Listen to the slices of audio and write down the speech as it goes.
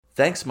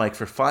Thanks, Mike,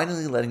 for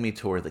finally letting me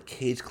tour the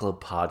Cage Club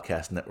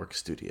Podcast Network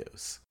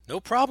studios. No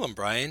problem,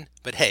 Brian.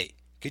 But hey,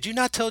 could you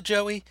not tell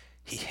Joey?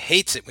 He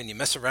hates it when you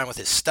mess around with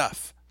his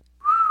stuff.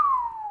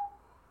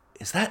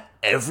 Is that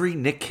every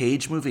Nick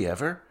Cage movie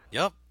ever?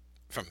 Yup.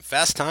 From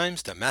Fast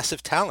Times to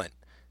Massive Talent.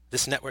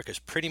 This network is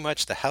pretty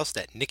much the house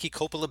that Nicky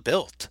Coppola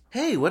built.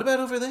 Hey, what about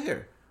over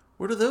there?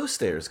 Where do those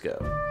stairs go?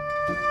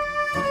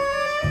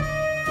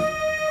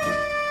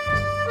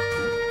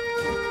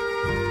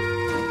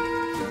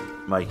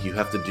 Mike, you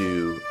have to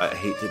do... I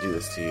hate to do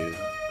this to you,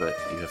 but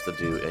you have to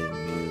do a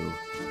new...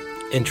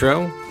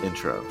 Intro?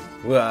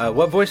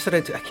 What voice did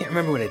I do? I can't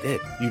remember what I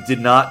did. You did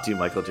not do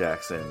Michael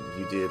Jackson.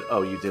 You did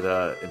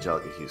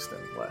Angelica Houston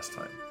last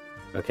time.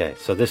 Okay,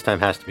 so this time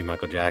has to be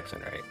Michael Jackson,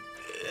 right?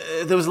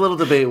 There was a little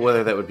debate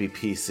whether that would be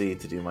PC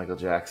to do Michael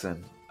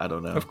Jackson. I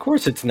don't know. Of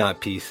course it's not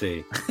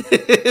PC.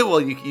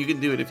 Well, you can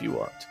do it if you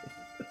want.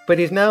 But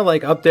he's now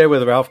like up there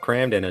with Ralph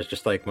Cramden as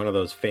just like one of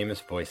those famous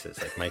voices,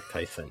 like Mike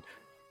Tyson.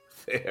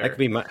 Fair. That could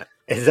be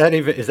is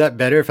that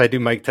better if I do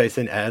Mike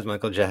Tyson as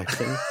Michael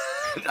Jackson?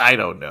 I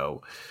don't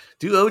know.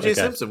 Do O.J.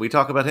 Simpson. We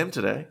talk about him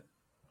today.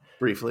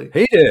 Briefly.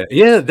 Hey there.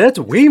 Yeah, that's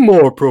way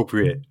more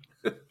appropriate.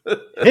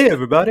 Hey,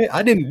 everybody.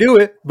 I didn't do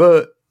it,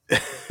 but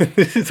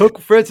this is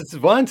Uncle Francis'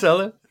 wine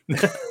cellar.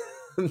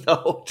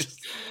 No,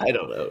 I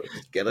don't know.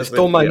 Get us. I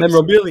stole my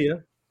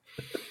memorabilia.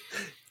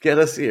 Get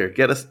us here.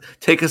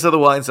 Take us to the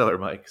wine cellar,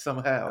 Mike,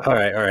 somehow. All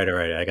right.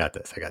 I got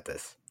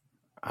this.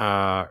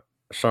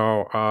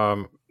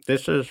 So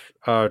this is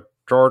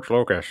George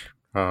Lucas.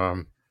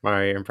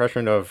 My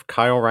impression of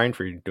Kyle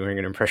Reinfried doing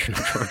an impression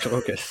of George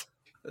Lucas.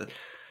 It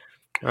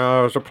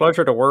was a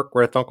pleasure to work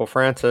with Uncle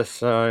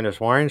Francis in his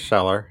wine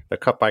cellar, the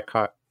Cut by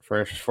Cut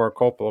Francis Ford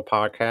Coppola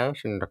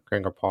podcast, and the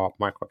King of Pop,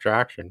 Michael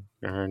Jackson.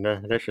 And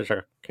this is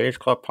a Cage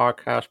Club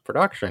podcast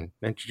production.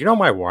 And did you know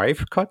my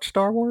wife cut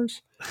Star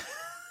Wars?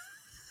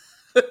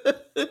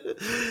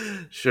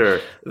 Sure.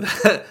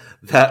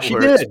 That she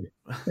works. Did.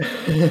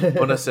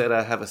 When I said,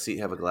 have a seat,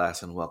 have a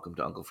glass, and welcome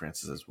to Uncle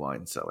Francis's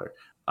wine cellar.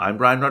 I'm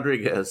Brian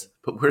Rodriguez,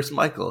 but where's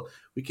Michael?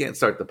 We can't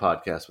start the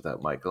podcast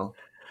without Michael.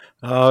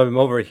 I'm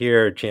over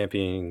here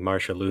championing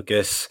Marsha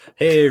Lucas.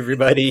 Hey,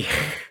 everybody.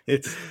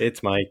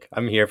 It's Mike.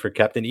 I'm here for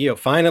Captain EO,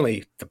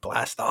 finally, to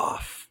blast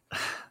off.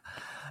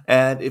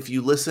 And if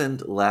you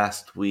listened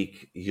last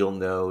week, you'll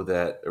know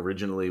that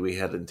originally we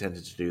had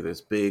intended to do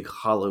this big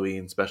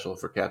Halloween special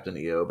for Captain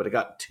EO, but it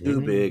got too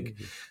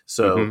big.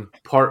 So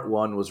part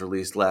 1 was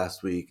released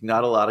last week.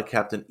 Not a lot of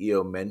Captain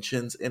EO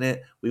mentions in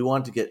it. We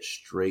wanted to get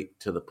straight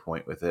to the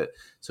point with it.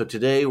 So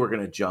today we're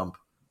going to jump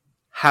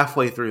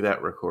halfway through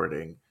that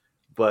recording,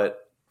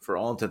 but for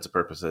all intents and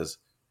purposes,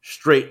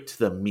 straight to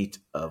the meat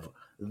of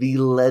the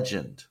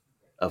legend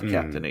of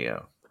Captain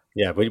EO.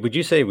 Yeah, would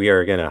you say we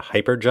are going to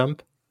hyper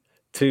jump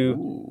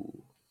to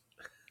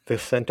the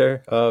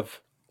center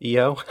of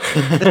EO?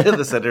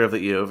 The center of the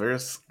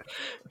EO-verse?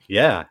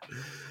 Yeah.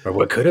 Or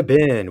what could have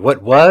been,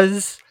 what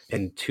was,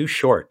 and too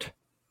short,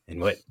 and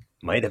what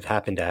might have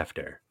happened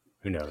after.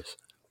 Who knows?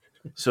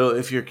 So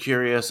if you're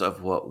curious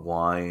of what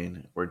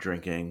wine we're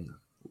drinking,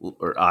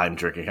 or I'm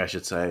drinking, I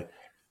should say,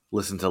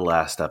 listen to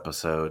last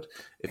episode.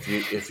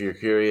 If you're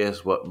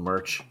curious what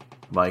merch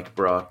Mike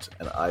brought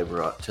and I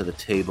brought to the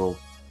table,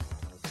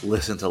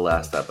 listen to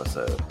last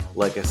episode.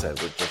 Like I said,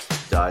 we're just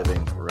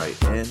diving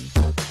right in.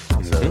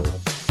 So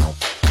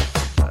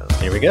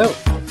here we go.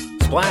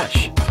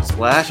 Splash.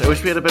 I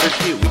wish we had a better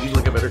cue. We need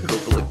like a better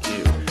Coppola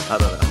cue. I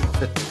don't know.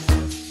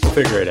 We'll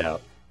figure it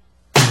out.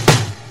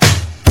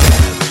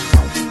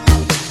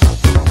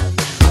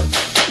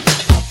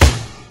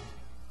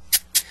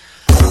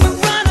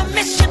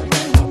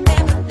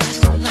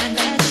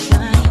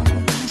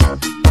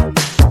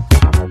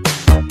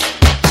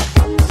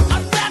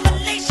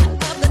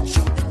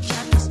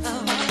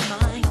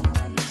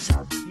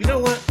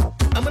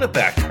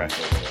 Backtrack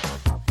a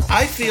little.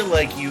 I feel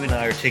like you and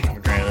I are taking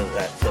for granted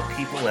that the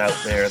people out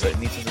there, the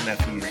nieces and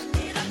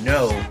nephews,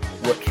 know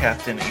what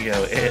Captain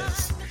EO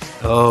is.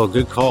 Oh,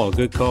 good call.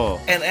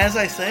 And as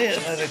I say it,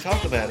 as I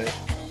talk about it,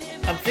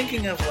 I'm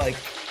thinking of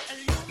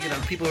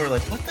people who are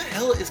like, what the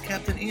hell is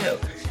Captain EO?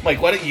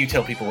 Mike, why don't you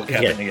tell people what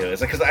Captain EO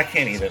is? Because I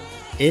can't even.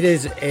 It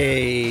is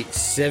a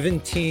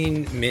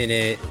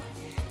 17-minute,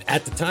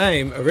 at the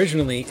time,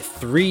 originally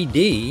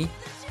 3D,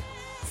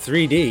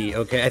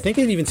 okay. I think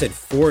it even said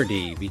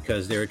 4D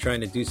because they were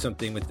trying to do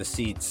something with the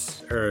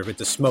seats or with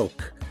the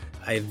smoke.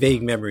 I have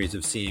vague memories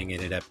of seeing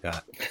it at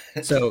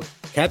Epcot. So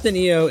Captain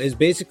EO is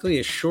basically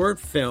a short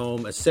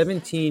film, a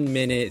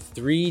 17-minute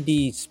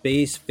 3D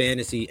space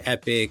fantasy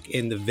epic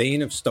in the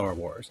vein of Star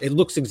Wars. It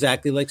looks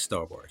exactly like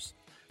Star Wars.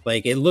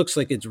 Like it looks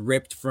like it's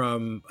ripped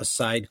from a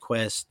side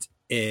quest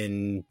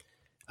in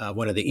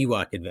one of the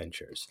Ewok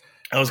adventures.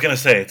 I was going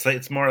to say,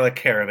 it's more like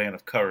Caravan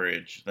of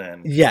Courage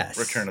than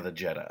Return of the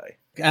Jedi.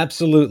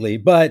 Absolutely.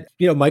 But,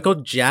 Michael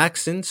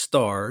Jackson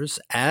stars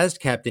as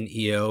Captain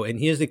EO, and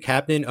he is the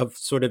captain of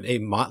sort of a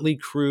motley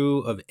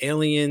crew of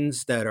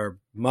aliens that are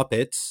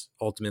Muppets,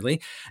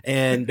 ultimately.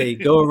 And they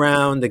go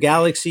around the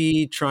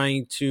galaxy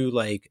trying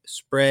to,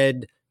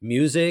 spread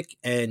music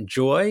and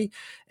joy.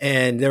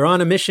 And they're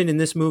on a mission in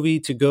this movie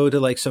to go to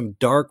like some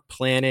dark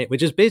planet,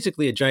 which is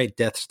basically a giant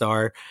Death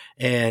Star.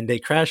 And they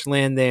crash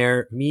land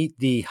there, meet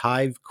the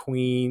Hive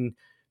Queen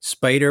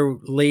spider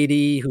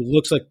lady who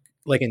looks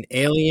like an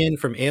alien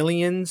from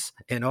Aliens,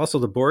 and also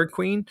the Borg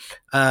Queen.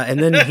 And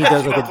then he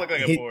does She like does look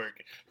like a Borg.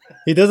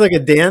 he does like a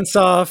dance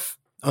off,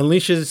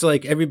 unleashes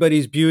like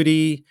everybody's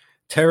beauty,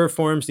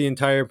 terraforms the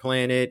entire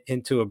planet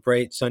into a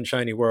bright,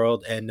 sunshiny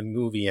world, and the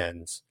movie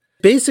ends.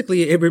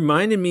 Basically, it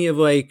reminded me of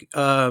like,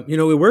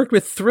 we worked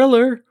with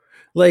Thriller,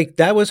 like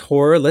that was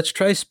horror. Let's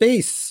try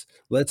space.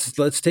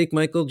 Let's take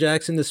Michael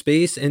Jackson to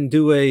space and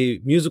do a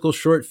musical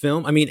short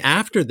film. I mean,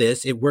 after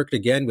this, it worked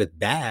again with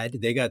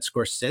Bad. They got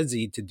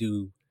Scorsese to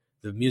do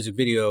the music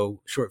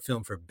video short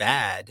film for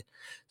Bad.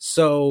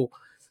 So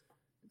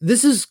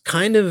this is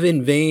kind of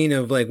in vein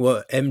of like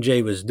what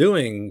MJ was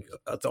doing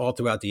all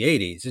throughout the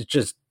 80s. It's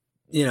just,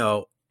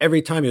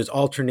 every time he was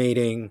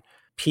alternating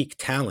peak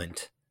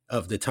talent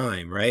of the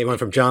time, right? It went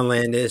from John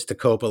Landis to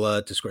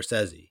Coppola to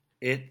Scorsese.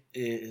 It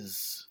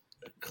is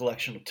a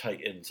collection of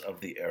titans of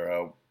the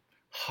era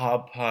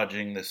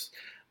hodgepodging this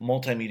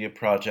multimedia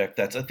project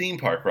that's a theme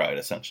park ride,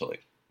 essentially.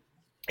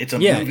 It's a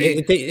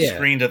movie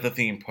screened at the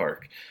theme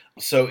park.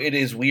 So it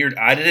is weird.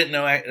 I didn't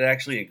know it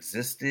actually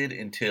existed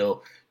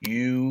until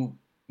you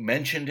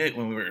mentioned it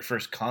when we were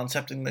first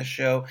concepting this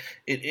show.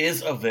 It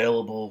is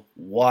available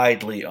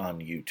widely on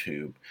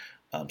YouTube.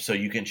 So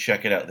you can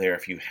check it out there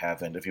if you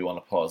haven't, if you want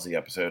to pause the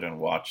episode and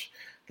watch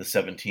the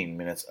 17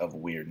 minutes of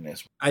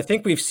weirdness. I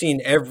think we've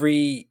seen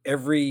every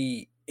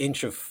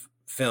inch of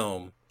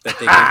film that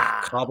they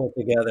can cobble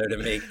together to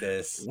make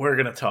this. We're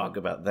going to talk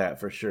about that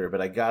for sure. But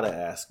I got to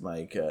ask,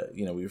 Mike,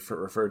 we've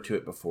referred to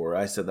it before.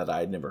 I said that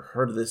I'd never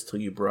heard of this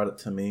till you brought it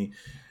to me.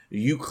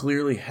 You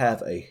clearly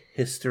have a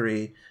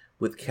history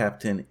with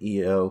Captain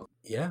EO.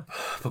 Yeah.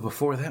 But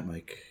before that,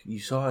 Mike, you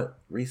saw it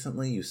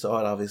recently. You saw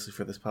it obviously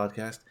for this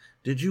podcast.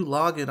 Did you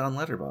log it on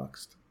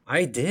Letterboxd?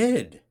 I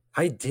did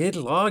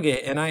log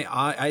it, and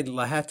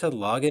I had to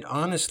log it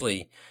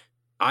honestly.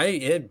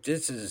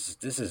 This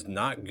is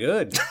not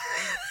good.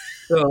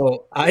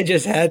 So I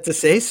just had to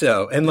say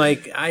so. And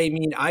like, I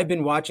mean, I've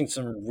been watching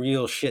some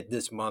real shit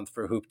this month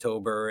for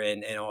Hooptober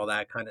and all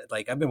that kind of,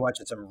 like, I've been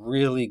watching some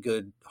really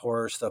good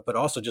horror stuff, but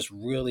also just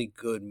really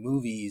good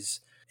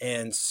movies.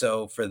 And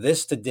so for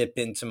this to dip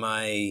into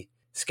my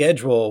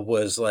schedule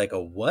was like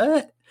a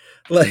what?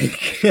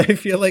 Like, I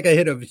feel like I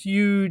hit a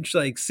huge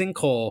like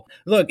sinkhole.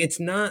 Look, it's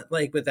not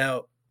like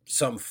without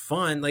some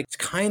fun, like it's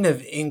kind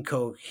of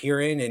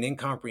incoherent and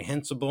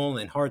incomprehensible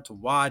and hard to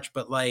watch,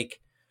 but like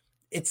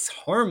it's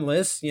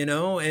harmless,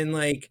 and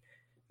like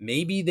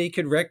maybe they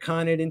could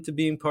retcon it into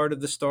being part of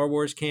the Star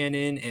Wars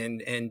canon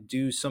and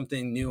do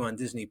something new on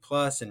Disney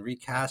Plus and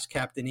recast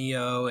Captain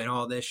EO and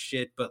all this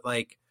shit. But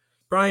like,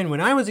 Brian,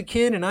 when I was a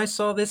kid and I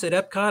saw this at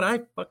Epcot, I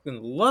fucking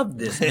loved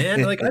this,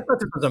 man. Like, I thought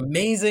this was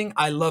amazing.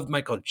 I loved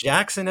Michael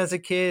Jackson as a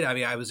kid. I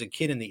mean, I was a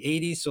kid in the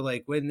 80s. So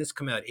like when this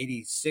came out,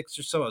 86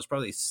 or so, I was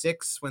probably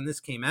 6 when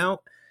this came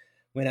out.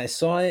 When I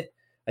saw it,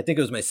 I think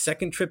it was my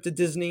second trip to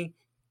Disney.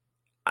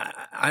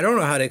 I don't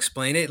know how to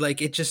explain it. Like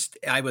it just,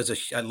 I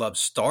love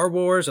Star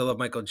Wars. I love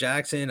Michael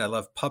Jackson. I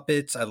love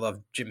puppets. I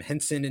love Jim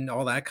Henson and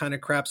all that kind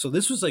of crap. So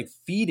this was like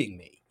feeding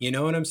me, you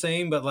know what I'm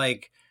saying? But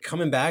like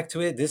coming back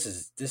to it, this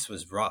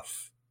was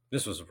rough.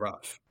 This was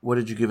rough. What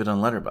did you give it on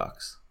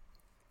Letterboxd?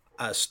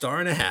 1.5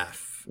 stars.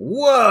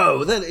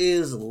 Whoa, that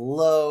is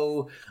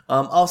low.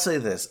 I'll say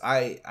this.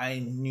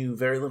 I knew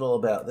very little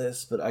about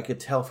this, but I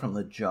could tell from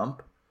the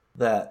jump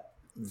that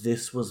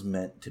this was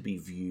meant to be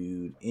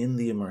viewed in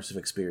the immersive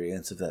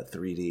experience of that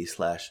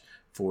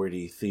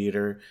 3D/4D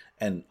theater,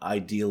 and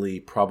ideally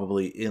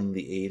probably in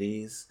the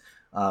 80s.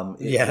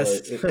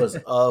 It was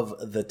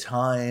of the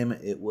time.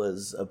 It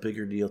was a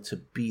bigger deal to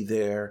be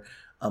there.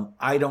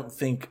 I don't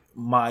think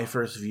my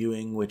first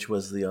viewing, which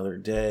was the other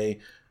day,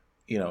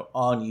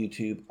 on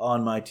YouTube,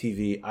 on my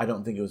TV, I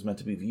don't think it was meant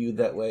to be viewed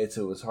that way,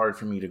 so it was hard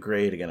for me to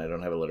grade. Again, I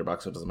don't have a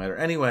Letterboxd, so it doesn't matter.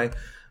 Anyway,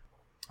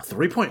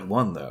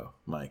 3.1 though,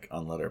 Mike,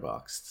 on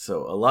Letterboxd.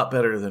 So a lot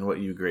better than what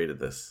you graded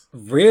this.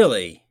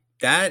 Really?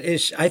 That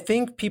is, I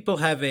think people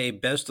have a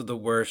best of the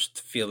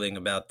worst feeling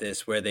about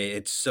this where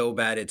it's so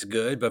bad it's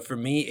good. But for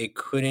me, it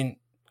couldn't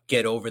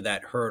get over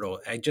that hurdle.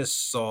 I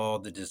just saw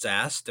the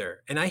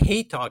disaster. And I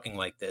hate talking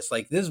like this.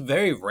 Like, this is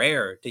very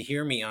rare to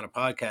hear me on a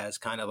podcast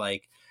kind of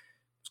like,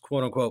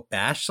 quote unquote,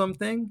 bash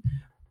something.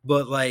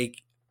 But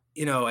like,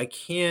 I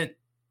can't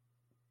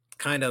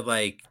kind of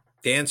like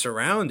dance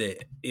around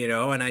it,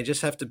 and I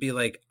just have to be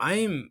like,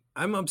 I'm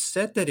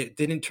upset that it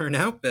didn't turn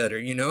out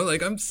better,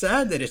 like I'm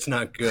sad that it's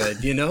not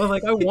good,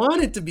 like I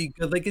want it to be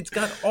good, like it's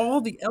got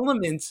all the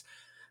elements,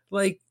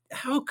 like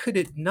how could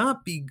it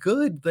not be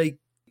good? Like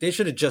they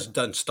should have just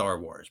done Star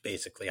Wars,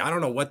 basically. I don't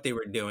know what they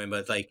were doing,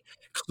 but like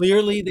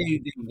clearly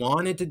they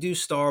wanted to do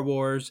Star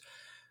Wars.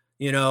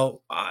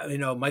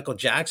 Michael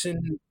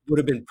Jackson would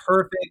have been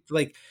perfect.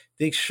 Like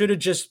they should have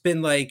just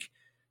been like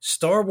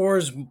Star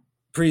Wars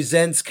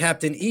presents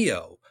Captain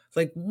EO.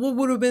 Like what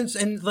would have been,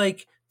 and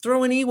like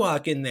throw an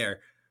Ewok in there.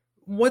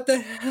 what the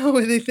hell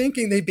are they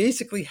thinking? They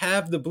basically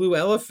have the blue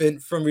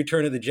elephant from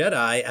Return of the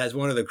Jedi as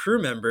one of the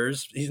crew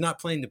members. He's not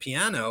playing the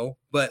piano,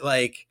 but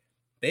like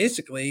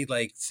basically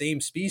like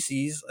same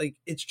species. Like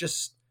it's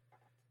just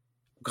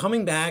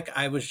coming back.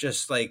 I was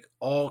just like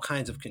all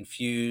kinds of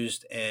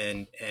confused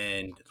and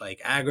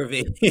like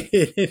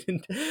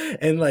aggravated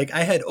and like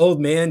I had old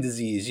man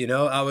disease, you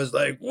know. I was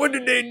like, what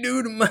did they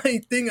do to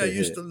my thing I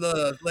used to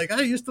love? Like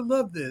I used to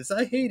love this.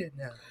 I hate it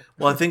now.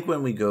 Well, I think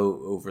when we go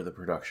over the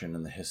production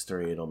and the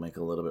history, it'll make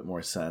a little bit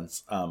more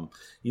sense.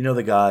 You know,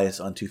 the guys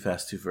on Too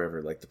Fast, Too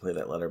Forever like to play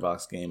that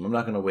letterbox game. I'm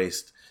not going to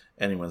waste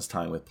anyone's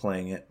time with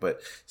playing it,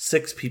 but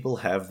 6 people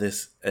have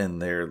this in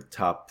their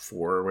top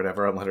 4 or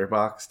whatever on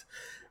Letterboxd.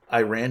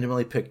 I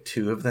randomly picked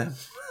 2 of them.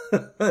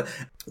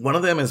 One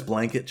of them is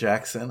Blanket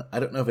Jackson. I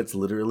don't know if it's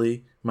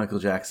literally Michael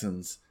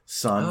Jackson's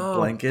son,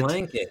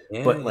 Blanket,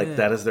 Yeah, but like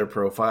that is their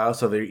profile.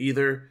 So they're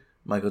either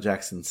Michael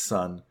Jackson's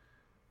son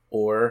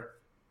or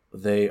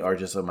they are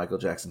just a Michael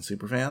Jackson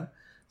superfan.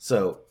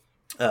 So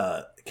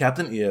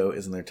Captain EO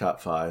is in their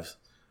top 5.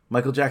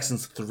 Michael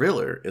Jackson's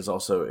Thriller is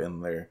also in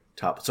their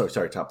top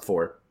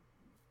 4.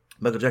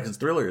 Michael Jackson's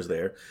Thriller is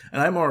there,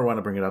 and I more want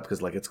to bring it up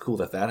because like it's cool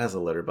that has a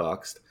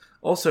letterboxd.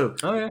 Also,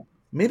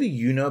 maybe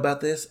you know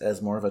about this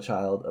as more of a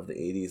child of the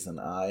 80s than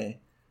I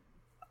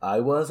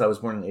was. I was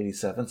born in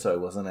 87, so I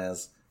wasn't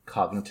as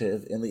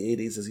cognitive in the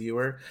 80s as you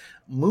were.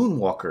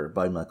 Moonwalker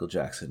by Michael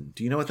Jackson.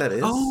 Do you know what that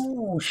is?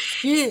 Oh,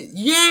 shit.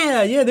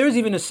 Yeah. There was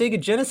even a Sega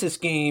Genesis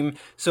game.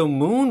 So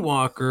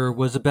Moonwalker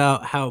was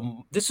about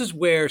how this is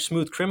where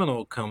Smooth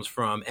Criminal comes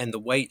from, and the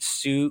white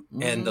suit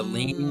and the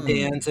lean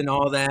dance and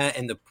all that,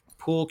 and the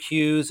pool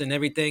cues and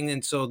everything.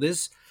 And so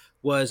this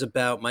was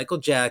about Michael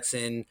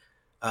Jackson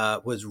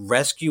was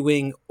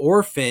rescuing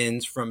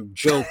orphans from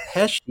Joe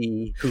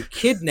Pesci, who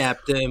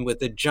kidnapped them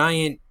with a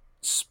giant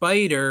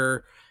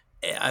spider.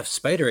 A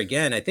spider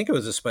again. I think it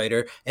was a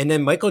spider. And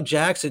then Michael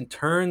Jackson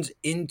turns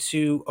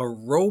into a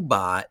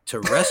robot to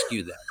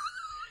rescue them.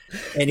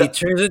 And he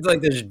turns into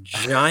like this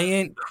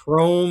giant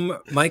chrome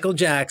Michael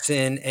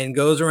Jackson and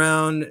goes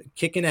around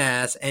kicking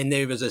ass. And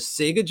there was a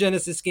Sega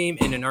Genesis game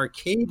and an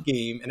arcade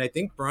game. And I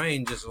think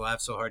Brian just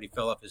laughed so hard he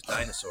fell off his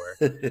dinosaur.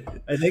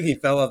 I think he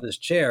fell off his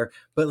chair.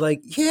 But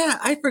like, yeah,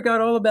 I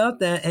forgot all about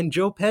that. And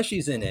Joe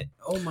Pesci's in it.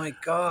 Oh my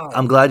God.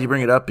 I'm glad you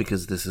bring it up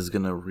because this is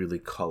going to really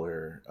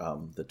color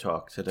the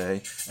talk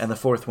today. And the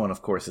 4th one,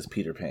 of course, is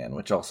Peter Pan,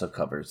 which also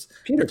covers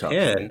Peter Pan.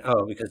 Today.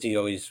 Oh, because he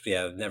always,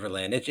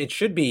 Neverland. It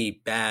should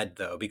be bad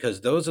though,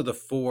 because those are the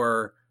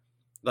 4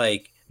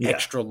 like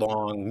extra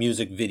long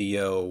music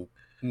video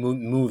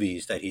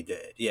movies that he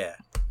did. Yeah.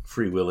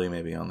 Free Willy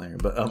maybe on there.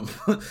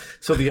 But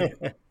so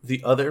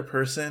the other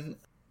person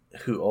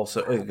who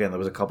also, again, there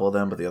was a couple of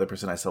them, but the other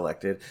person I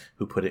selected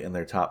who put it in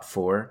their top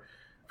 4,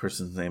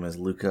 person's name is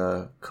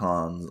Luca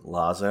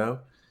Conlazo.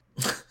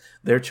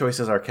 Their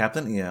choices are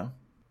Captain EO,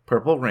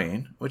 Purple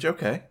Rain, which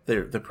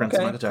they're the Prince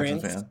Michael Jackson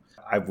fan.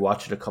 I've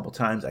watched it a couple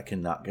times. I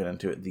cannot get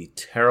into it. The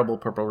terrible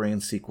Purple Rain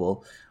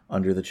sequel,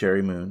 Under the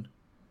Cherry Moon.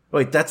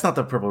 Wait, that's not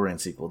the Purple Rain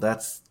sequel.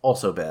 That's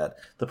also bad.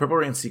 The Purple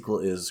Rain sequel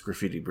is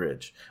Graffiti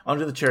Bridge.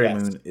 Under the Cherry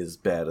Moon is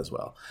bad as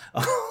well.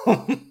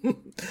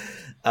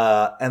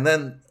 And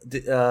then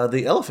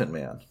the Elephant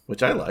Man,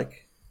 which I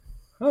like.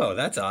 Oh,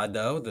 that's odd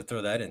though to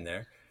throw that in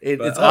there.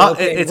 It's odd.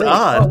 It's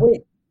odd. Oh,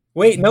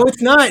 wait, no,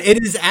 it's not.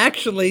 It is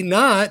actually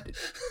not,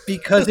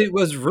 because it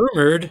was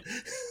rumored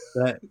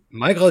that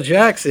Michael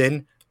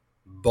Jackson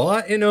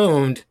bought and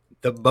owned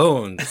the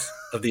bones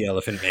of the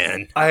Elephant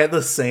Man. I had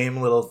the same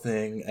little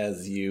thing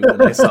as you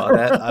when I saw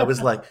that. I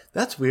was like,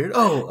 that's weird.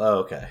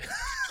 Oh, okay.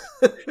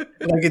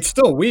 Like, it's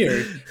still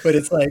weird, but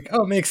it's like,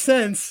 oh, it makes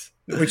sense,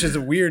 which is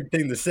a weird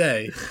thing to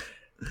say.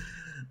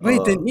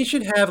 Wait, then he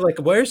should have, like,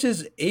 where's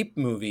his ape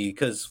movie?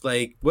 Because,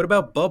 like, what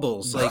about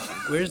Bubbles? Like,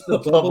 where's the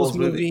Bubbles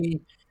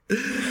movie?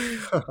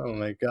 Oh,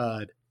 my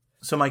God.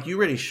 So, Mike, you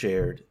already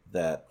shared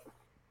that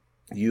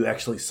you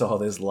actually saw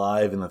this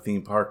live in the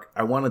theme park.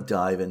 I want to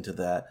dive into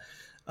that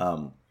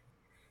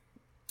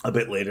a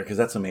bit later because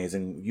that's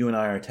amazing. You and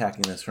I are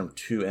attacking this from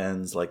 2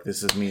 ends. Like,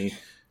 this is me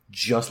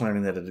just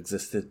learning that it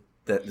existed,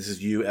 that this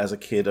is you as a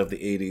kid of the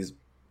 80s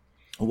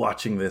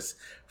watching this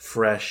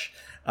fresh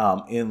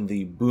in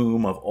the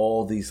boom of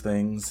all these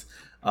things.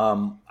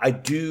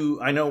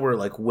 I know we're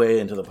like way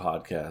into the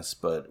podcast,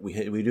 but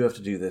we do have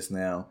to do this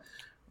now.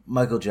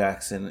 Michael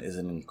Jackson is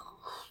an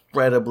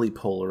incredibly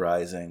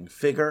polarizing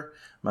figure.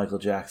 Michael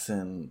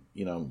Jackson,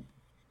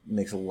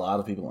 makes a lot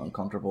of people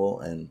uncomfortable,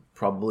 and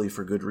probably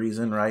for good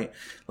reason, right?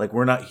 Like,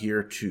 we're not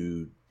here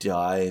to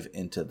dive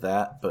into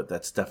that, but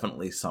that's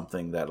definitely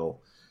something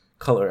that'll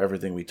color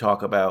everything we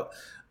talk about.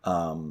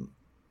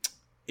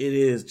 It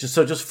is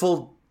just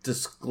full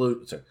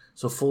disclosure.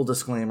 So full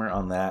disclaimer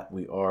on that.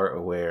 We are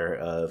aware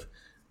of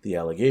the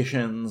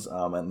allegations,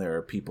 and there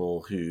are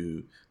people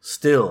who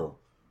still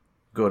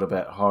go to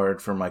bat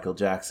hard for Michael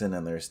Jackson,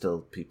 and there are still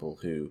people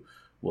who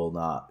will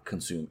not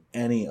consume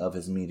any of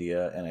his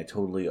media, and I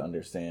totally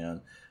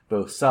understand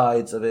both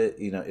sides of it.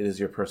 You know, it is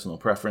your personal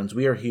preference.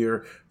 We are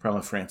here from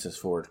a Francis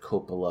Ford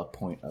Coppola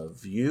point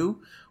of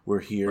view. We're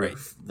here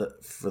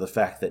for the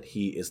fact that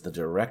he is the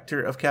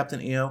director of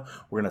Captain EO.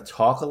 We're going to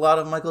talk a lot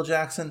of Michael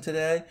Jackson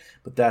today,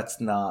 but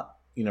that's not,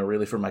 you know,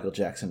 really for Michael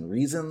Jackson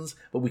reasons.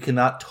 But we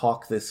cannot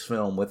talk this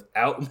film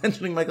without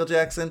mentioning Michael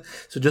Jackson.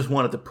 So just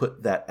wanted to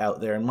put that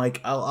out there. And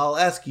Mike, I'll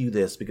ask you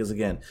this because,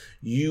 again,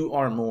 you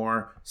are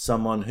more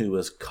someone who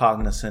was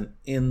cognizant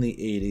in the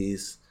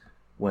 80s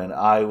when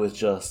I was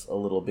just a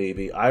little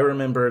baby. I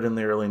remember it in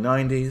the early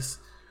 90s,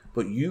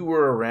 but you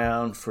were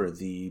around for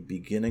the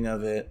beginning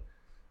of it.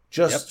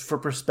 Just for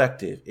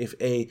perspective, if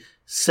a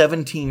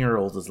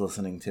 17-year-old is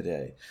listening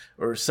today,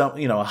 or some,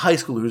 you know, a high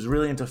schooler who's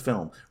really into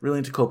film, really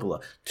into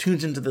Coppola,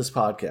 tunes into this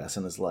podcast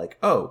and is like,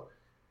 oh,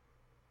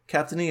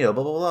 Captain EO,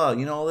 blah, blah, blah,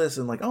 you know, all this,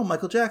 and like, oh,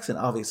 Michael Jackson,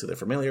 obviously they're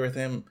familiar with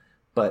him,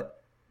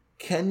 but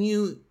can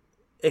you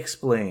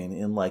explain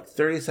in like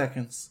 30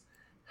 seconds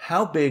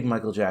how big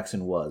Michael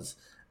Jackson was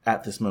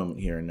at this moment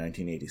here in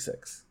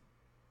 1986?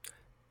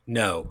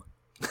 No.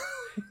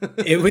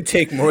 It would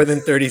take more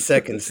than 30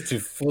 seconds to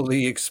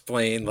fully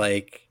explain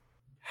like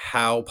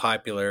how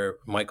popular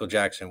Michael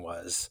Jackson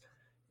was.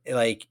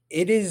 Like,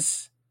 it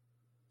is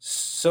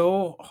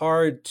so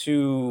hard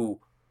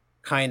to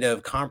kind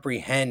of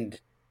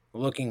comprehend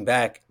looking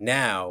back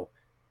now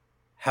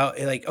how,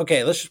 like,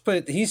 okay, let's just put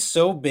it, he's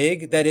so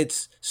big that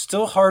it's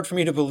still hard for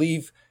me to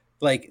believe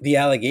like the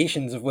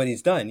allegations of what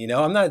he's done. You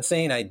know, I'm not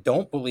saying I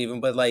don't believe him,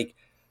 but like,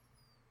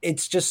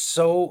 it's just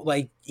so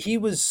like he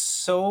was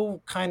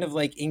so kind of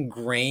like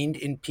ingrained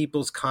in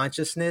people's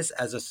consciousness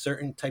as a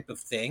certain type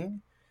of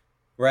thing,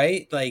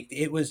 right? Like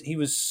he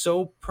was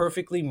so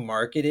perfectly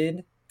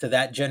marketed to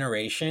that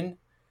generation,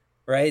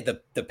 right?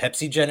 The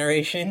Pepsi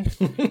generation,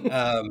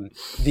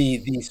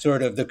 the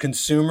sort of the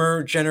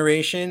consumer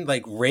generation,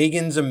 like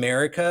Reagan's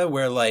America,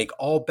 where like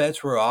all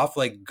bets were off,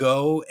 like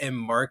go and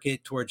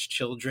market towards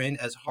children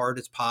as hard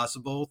as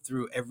possible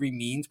through every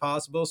means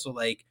possible. So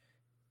like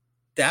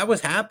that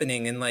was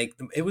happening, and like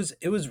it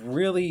was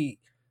really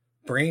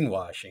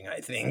brainwashing. I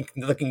think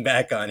looking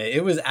back on it,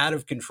 it was out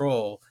of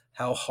control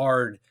how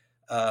hard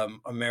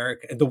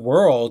the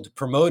world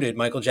promoted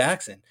Michael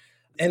Jackson.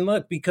 And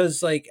look,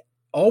 because like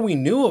all we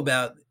knew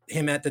about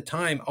him at the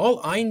time,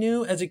 all I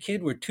knew as a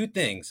kid were two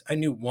things. I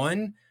knew,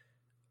 one,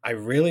 I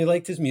really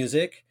liked his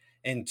music,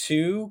 and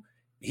two,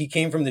 he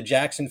came from the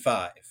Jackson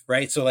 5,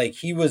 right? So like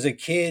he was a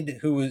kid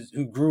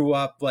who grew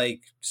up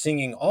like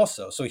singing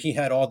also. So he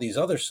had all these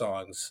other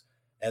songs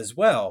as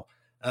well.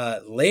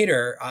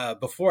 Later,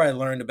 before I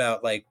learned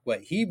about like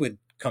what he would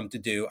come to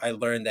do, I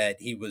learned that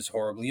he was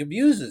horribly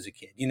abused as a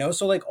kid, you know?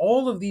 So like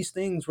all of these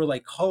things were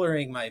like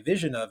coloring my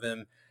vision of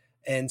him.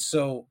 And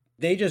so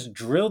they just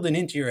drilled it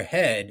into your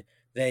head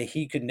that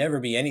he could never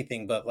be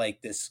anything but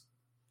like this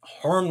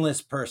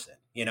harmless person,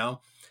 you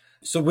know?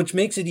 So which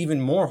makes it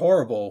even more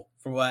horrible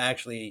for what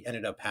actually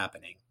ended up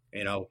happening,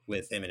 you know,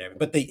 with him and everything.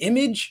 But the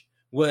image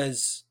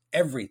was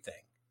everything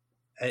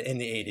in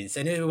the 80s.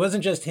 And it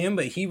wasn't just him,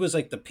 but he was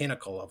like the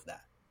pinnacle of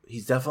that.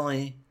 He's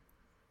definitely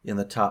in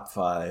the top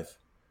 5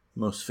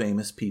 most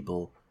famous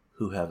people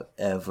who have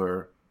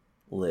ever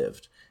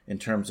lived. In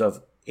terms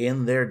of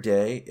in their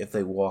day, if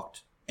they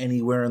walked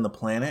anywhere on the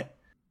planet,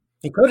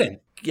 he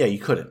couldn't. Yeah, you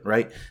couldn't,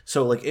 right?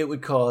 So like it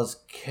would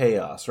cause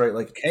chaos, right?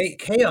 Like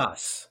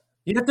chaos.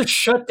 You'd have to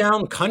shut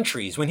down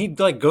countries. When he'd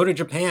like go to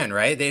Japan,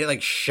 right? They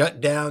like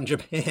shut down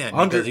Japan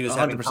because he was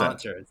having 100%.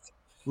 Concerts.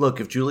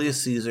 Look, if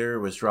Julius Caesar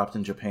was dropped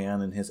in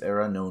Japan in his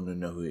era, no one would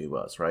know who he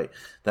was, right?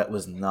 That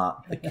was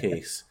not the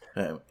case.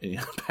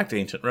 Back to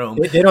ancient Rome.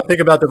 They don't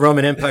think about the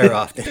Roman Empire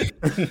often.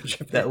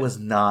 That was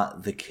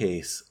not the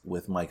case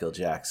with Michael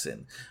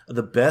Jackson.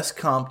 The best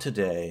comp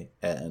today,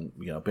 and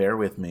bear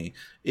with me,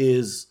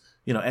 is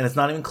and it's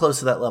not even close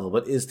to that level,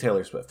 but is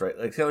Taylor Swift, right?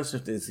 Like Taylor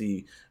Swift is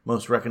the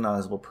most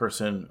recognizable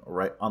person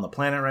right on the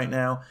planet right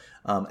now.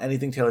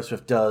 Anything Taylor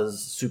Swift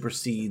does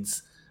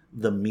supersedes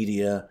the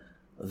media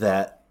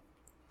that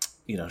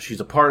she's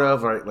a part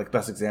of, right? Like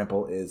best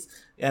example is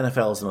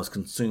NFL is the most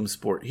consumed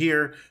sport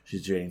here.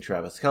 She's dating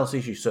Travis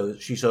Kelce.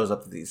 She shows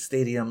up at these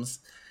stadiums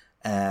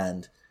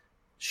and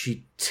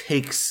she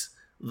takes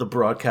the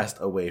broadcast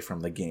away from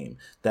the game.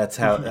 That's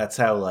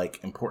how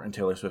like important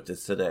Taylor Swift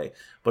is today.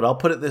 But I'll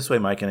put it this way,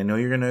 Mike, and I know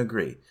you're going to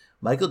agree.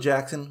 Michael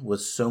Jackson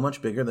was so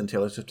much bigger than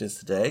Taylor Swift is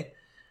today.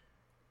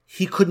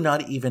 He could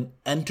not even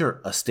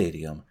enter a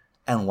stadium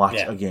and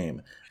watch a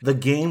game. The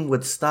game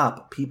would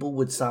stop. People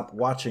would stop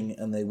watching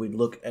and they would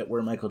look at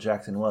where Michael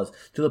Jackson was.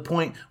 To the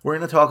point, we're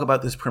going to talk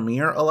about this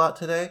premiere a lot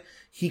today.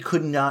 He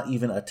could not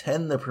even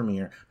attend the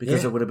premiere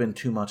because it would have been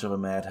too much of a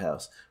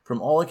madhouse.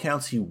 From all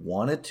accounts, he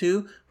wanted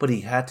to, but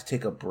he had to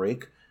take a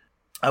break.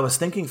 I was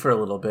thinking for a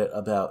little bit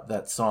about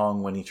that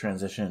song when he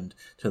transitioned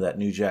to that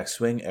New Jack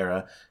Swing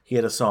era. He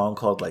had a song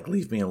called like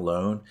Leave Me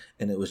Alone,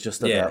 and it was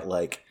just about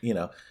like,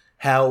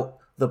 how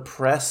the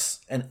press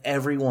and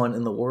everyone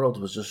in the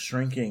world was just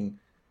shrinking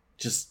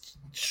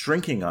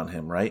on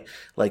him, right?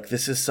 Like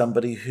this is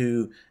somebody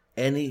who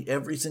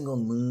every single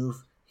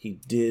move he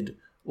did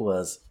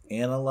was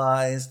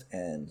analyzed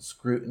and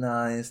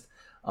scrutinized.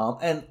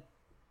 And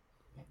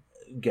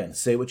again,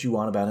 say what you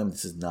want about him.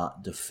 This is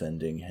not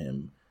defending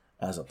him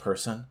as a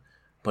person,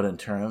 but in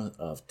terms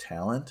of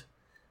talent,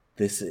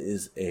 this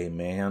is a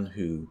man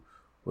who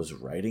was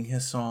writing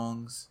his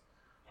songs,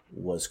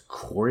 was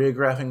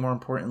choreographing, more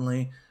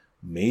importantly,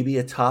 maybe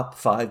a top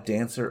 5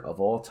 dancer of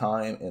all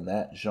time in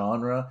that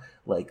genre.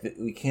 Like,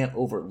 we can't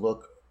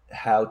overlook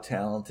how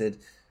talented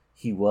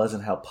he was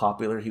and how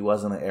popular he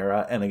was in the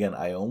era. And again,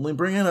 I only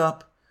bring it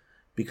up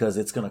because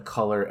it's going to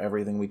color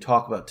everything we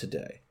talk about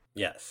today.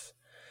 Yes.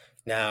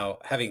 Now,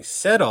 having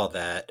said all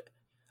that,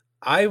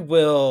 I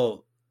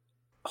will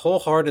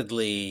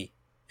wholeheartedly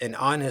and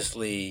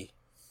honestly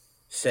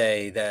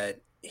say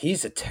that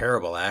he's a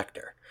terrible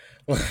actor.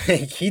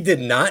 Like, he did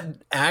not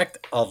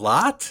act a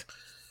lot,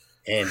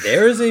 and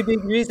there is a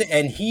big reason.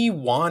 And he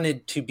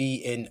wanted to be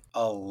in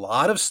a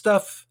lot of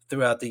stuff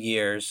throughout the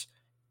years,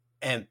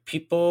 and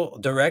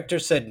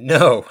directors said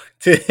no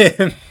to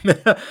him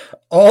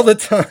all the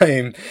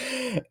time.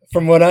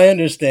 From what I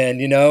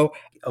understand,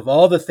 of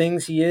all the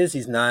things he is,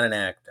 he's not an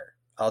actor.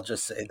 I'll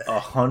just say that.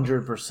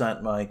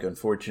 100%, Mike.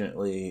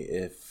 Unfortunately,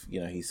 if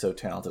he's so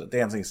talented at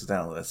dancing, he's so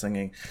talented at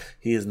singing,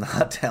 he is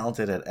not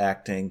talented at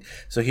acting.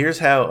 So here's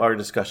how our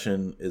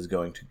discussion is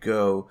going to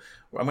go.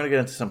 I'm going to get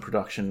into some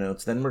production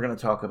notes. Then we're going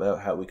to talk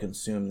about how we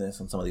consume this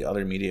and some of the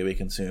other media we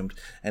consumed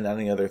and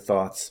any other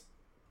thoughts.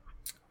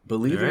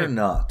 Believe it or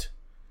not,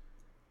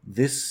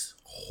 this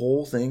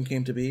whole thing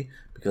came to be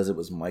because it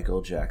was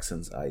Michael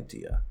Jackson's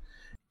idea.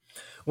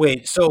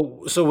 Wait,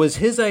 so was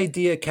his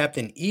idea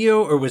Captain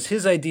EO, or was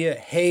his idea,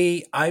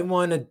 hey, I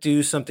want to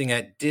do something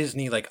at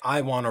Disney, like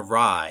I want to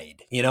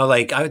ride,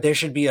 there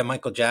should be a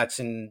Michael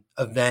Jackson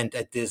event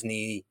at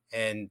Disney,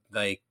 and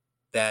like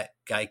that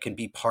guy can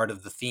be part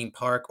of the theme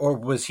park? Or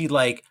was he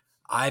like,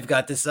 I've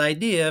got this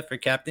idea for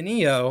Captain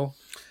EO,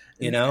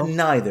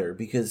 Neither,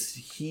 because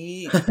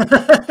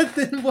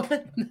Then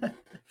what?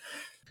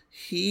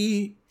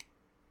 He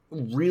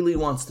really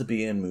wants to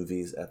be in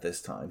movies at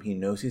this time. He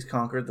knows he's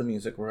conquered the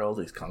music world.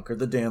 He's conquered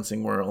the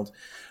dancing world.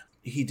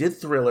 He did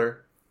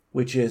Thriller,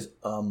 which is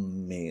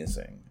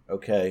amazing.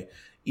 Okay.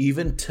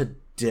 Even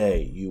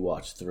today you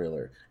watch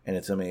Thriller and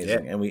it's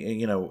amazing. Yeah. And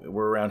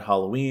we're around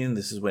Halloween.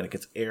 This is when it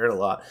gets aired a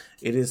lot.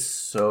 It is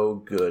so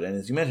good. And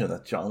as you mentioned,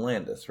 that's John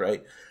Landis,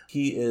 right?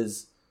 He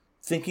is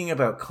thinking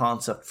about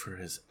concept for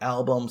his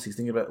albums. He's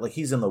thinking about, like,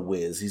 he's in The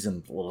Wiz. He's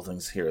in little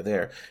things here or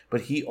there.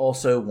 But he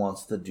also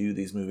wants to do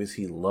these movies.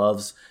 He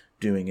loves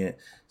doing it.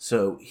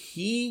 So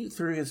he,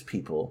 through his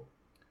people,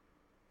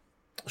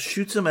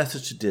 shoots a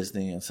message to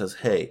Disney and says,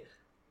 hey,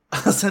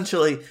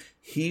 essentially,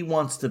 he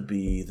wants to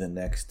be the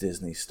next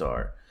Disney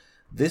star.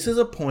 This is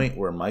a point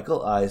where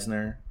Michael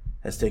Eisner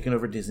has taken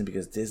over Disney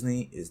because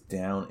Disney is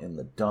down in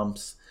the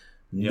dumps.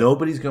 Yep.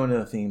 Nobody's going to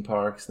the theme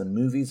parks. The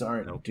movies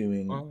aren't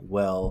doing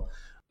well.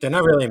 They're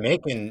not really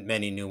making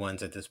many new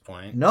ones at this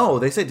point. No,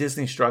 they say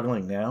Disney's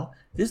struggling now.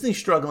 Disney's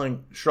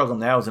struggle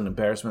now is an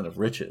embarrassment of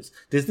riches.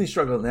 Disney's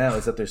struggle now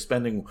is that they're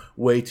spending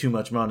way too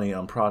much money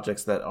on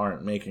projects that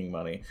aren't making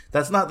money.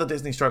 That's not the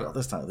Disney struggle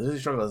this time. The Disney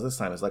struggle this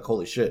time is like,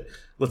 holy shit,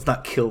 let's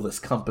not kill this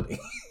company.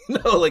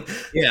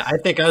 Yeah, I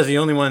think I was the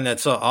only one that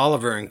saw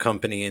Oliver and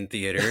Company in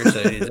theaters.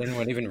 Does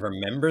anyone even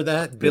remember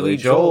that? Billy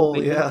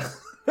Joel, yeah.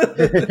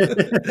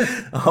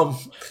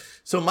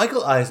 So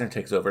Michael Eisner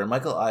takes over, and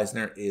Michael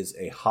Eisner is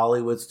a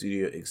Hollywood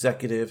studio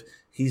executive.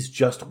 He's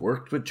just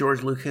worked with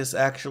George Lucas,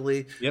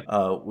 actually,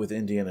 with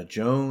Indiana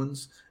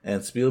Jones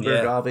and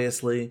Spielberg,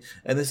 obviously.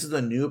 And this is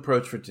a new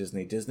approach for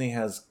Disney. Disney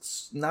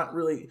has not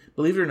really,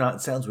 believe it or not,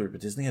 it sounds weird,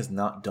 but Disney has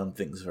not done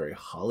things very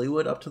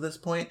Hollywood up to this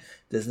point.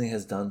 Disney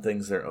has done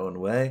things their own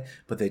way,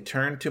 but they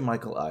turned to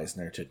Michael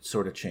Eisner to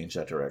sort of change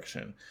that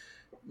direction.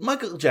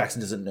 Michael Jackson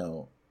doesn't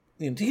know.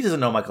 He doesn't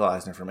know Michael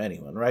Eisner from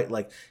anyone, right?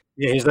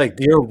 Yeah, he's like,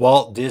 dear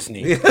Walt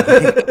Disney.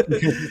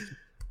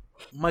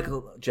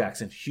 Michael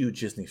Jackson,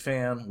 huge Disney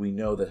fan. We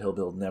know that he'll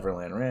build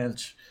Neverland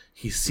Ranch.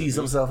 He sees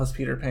himself as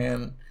Peter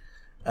Pan.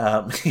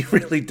 He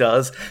really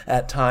does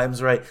at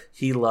times, right?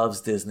 He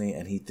loves Disney,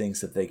 and he thinks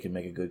that they can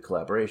make a good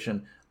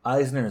collaboration.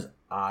 Eisner's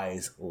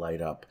eyes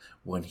light up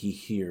when he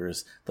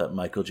hears that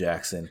Michael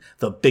Jackson,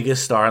 the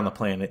biggest star on the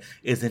planet,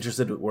 is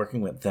interested in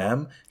working with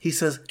them. He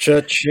says,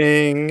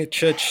 cha-ching,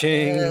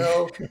 cha-ching.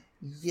 Hell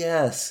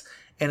yes.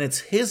 And it's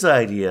his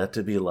idea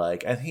to be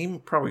like, and he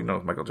probably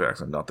knows Michael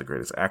Jackson, not the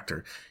greatest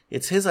actor.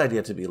 It's his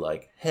idea to be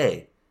like,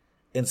 hey,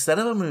 instead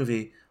of a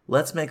movie,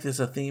 let's make this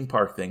a theme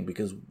park thing,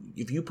 because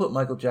if you put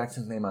Michael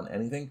Jackson's name on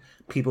anything,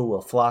 people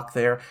will flock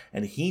there.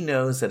 And he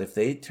knows that if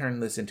they turn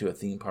this into a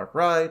theme park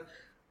ride,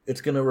 it's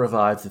going to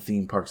revive the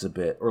theme parks a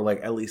bit, or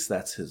at least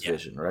that's his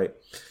vision, right?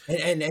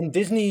 And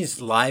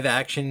Disney's live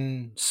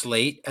action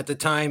slate at the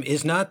time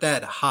is not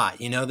that hot.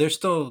 They're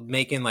still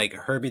making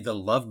Herbie the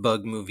Love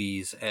Bug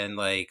movies and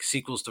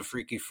sequels to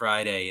Freaky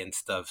Friday and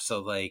stuff.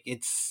 So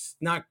it's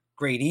not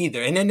great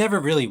either. And it never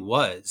really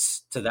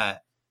was to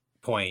that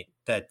point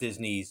that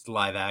Disney's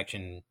live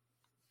action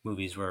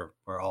movies were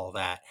all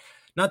that.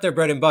 Not their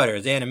bread and butter,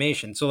 it's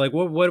animation. So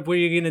what were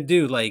you going to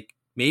do?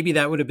 maybe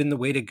that would have been the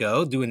way to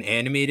go. Do an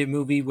animated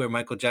movie where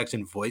Michael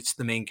Jackson voiced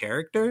the main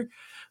character.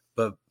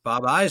 But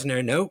Bob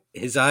Eisner, nope,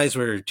 his eyes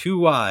were too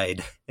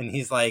wide. And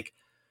he's like,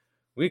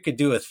 we could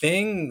do a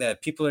thing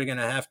that people are going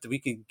to have to, we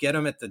could get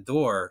them at the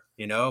door,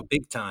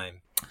 big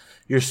time.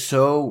 You're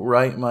so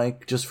right,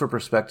 Mike. Just for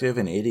perspective,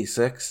 in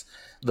 '86,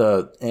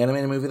 the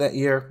animated movie that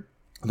year,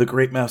 The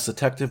Great Mouse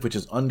Detective, which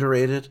is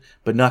underrated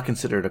but not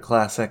considered a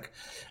classic,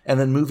 and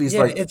then movies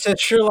like it's a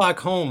Sherlock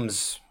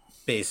Holmes,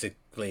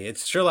 basically.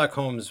 It's Sherlock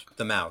Holmes,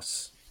 the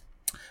mouse,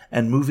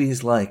 and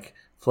movies like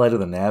Flight of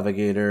the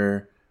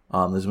Navigator.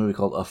 There's a movie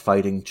called A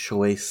Fighting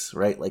Choice,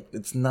 right? Like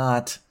it's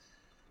not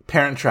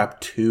Parent Trap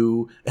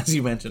 2, as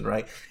you mentioned,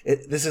 right?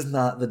 This is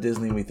not the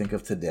Disney we think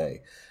of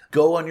today.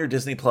 Go on your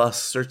Disney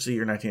Plus, search the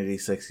year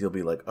 1986. You'll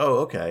be like, oh,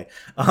 okay.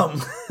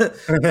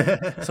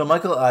 So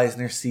Michael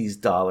Eisner sees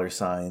dollar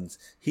signs.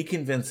 He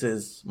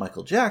convinces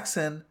Michael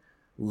Jackson,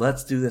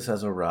 let's do this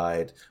as a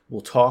ride. We'll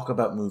talk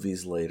about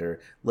movies later.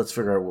 Let's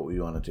figure out what we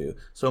want to do.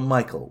 So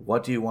Michael,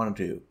 what do you want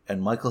to do?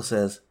 And Michael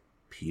says,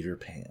 Peter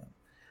Pan.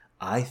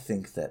 I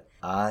think that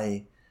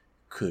I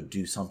could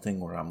do something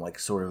where I'm like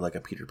sort of like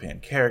a Peter Pan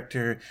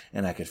character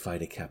and I could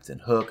fight a Captain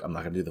Hook. I'm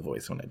not going to do the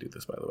voice when I do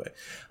this, by the way.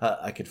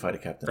 I could fight a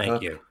Captain Hook.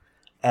 Thank you.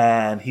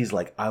 And he's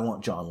like, I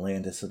want John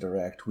Landis to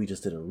direct. We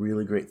just did a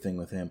really great thing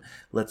with him.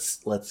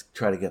 Let's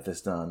try to get this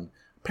done.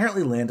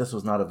 Apparently Landis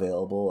was not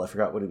available. I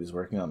forgot what he was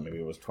working on. Maybe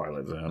it was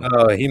Twilight Zone.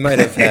 Oh, he might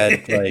have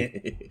had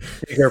like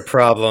bigger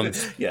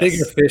problems,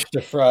 bigger fish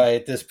to fry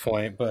at this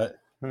point, but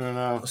I don't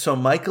know. So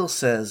Michael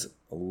says,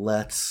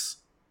 let's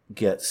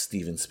get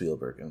Steven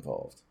Spielberg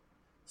involved.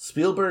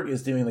 Spielberg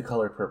is doing The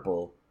Color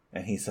Purple,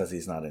 and he says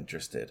he's not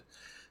interested.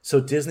 So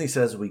Disney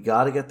says, we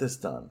got to get this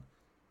done.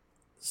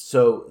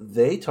 So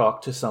they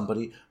talk to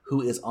somebody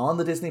who is on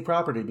the Disney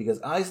property because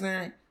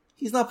Eisner,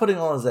 he's not putting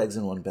all his eggs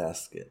in one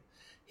basket.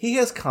 He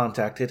has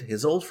contacted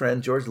his old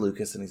friend, George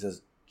Lucas, and he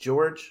says,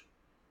 George,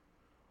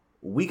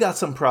 we got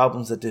some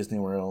problems at Disney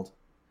World.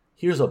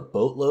 Here's a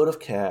boatload of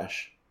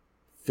cash.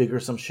 Figure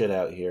some shit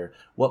out here.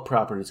 What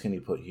properties can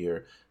you put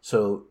here?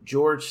 So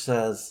George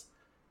says,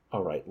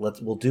 all right,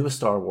 we'll do a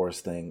Star Wars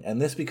thing.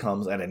 And this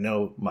becomes, and I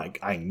know, Mike,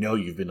 I know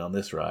you've been on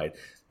this ride.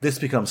 This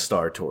becomes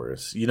Star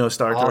Tours. You know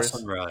Star Tours?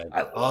 Awesome ride.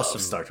 I love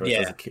Star Tours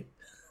as a kid.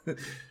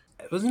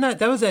 Wasn't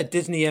that was at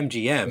Disney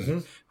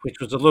MGM, which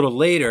was a little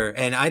later,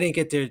 and I didn't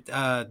get there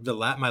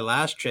my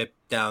last trip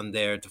down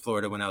there to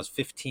Florida when I was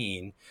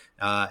 15,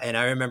 and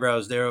I remember I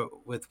was there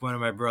with one of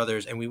my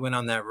brothers, and we went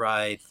on that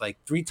ride like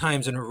 3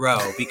 times in a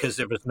row because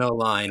there was no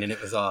line, and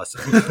it was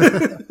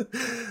awesome.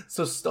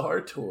 So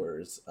Star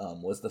Tours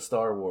was the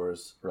Star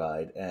Wars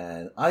ride,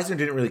 and Eisner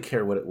didn't really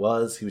care what it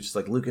was. He was just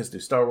like, Lucas, do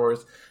Star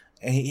Wars.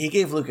 And he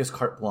gave Lucas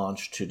carte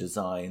blanche to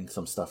design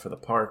some stuff for the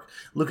park.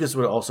 Lucas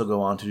would also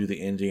go on to do the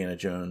Indiana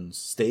Jones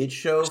stage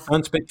show.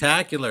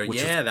 Unspectacular.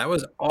 Yeah, that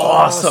was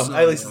awesome.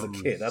 At least as a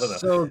kid. I don't know.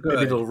 So good.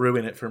 Maybe it'll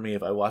ruin it for me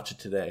if I watch it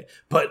today.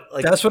 But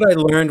like, that's what I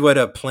learned what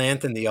a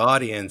plant in the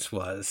audience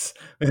was.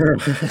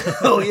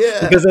 Oh, yeah.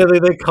 Because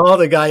they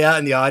called a guy out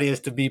in the audience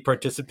to be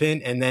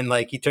participant, and then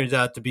like he turns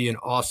out to be an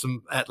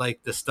awesome at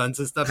like the stunts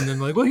and stuff, and then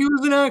like, well, he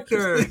was an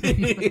actor.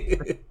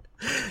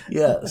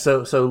 Yeah.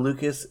 So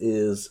Lucas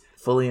is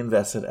fully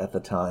invested at the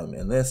time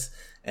in this.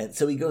 And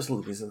so he goes to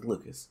Lucas and says,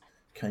 Lucas,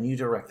 can you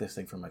direct this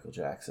thing for Michael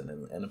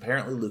Jackson? And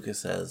apparently Lucas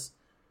says,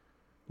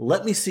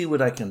 let me see what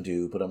I can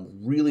do, but I'm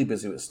really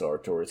busy with Star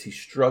Tours. He's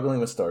struggling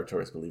with Star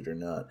Tours, believe it or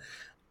not.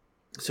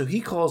 So he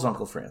calls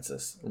Uncle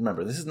Francis.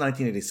 Remember, this is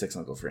 1986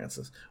 Uncle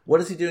Francis.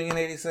 What is he doing in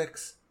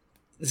 86?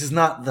 This is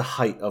not the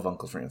height of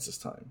Uncle Francis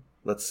time.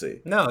 Let's see.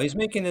 No, he's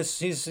making this,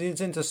 he's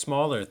into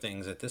smaller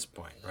things at this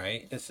point,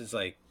 right? This is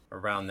like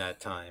around that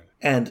time.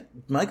 And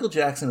Michael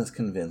Jackson is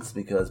convinced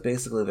because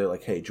basically they're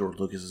like, hey, George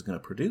Lucas is going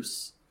to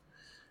produce,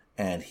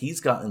 and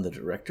he's gotten the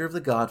director of The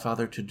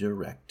Godfather to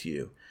direct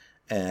you.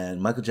 And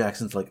Michael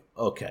Jackson's like,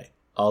 okay,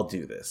 I'll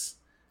do this.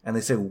 And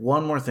they say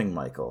one more thing,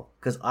 Michael,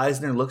 because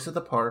Eisner looks at the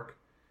park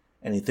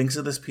and he thinks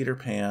of this Peter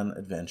Pan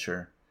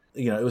adventure.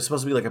 You know, it was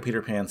supposed to be like a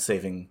Peter Pan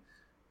saving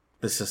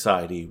the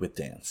society with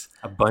dance.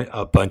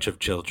 A bunch of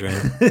children.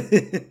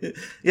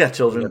 Yeah,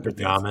 children. In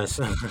pajamas.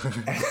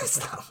 And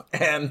stuff.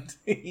 And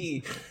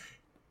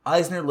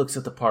Eisner looks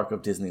at the park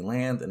of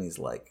Disneyland and he's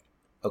like,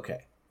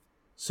 okay,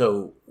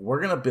 so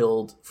we're going to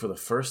build for the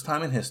first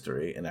time in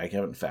history, and I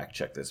haven't fact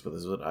checked this, but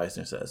this is what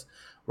Eisner says.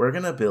 We're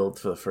going to build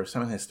for the first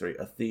time in history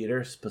a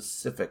theater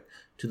specific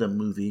to the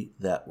movie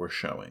that we're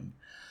showing.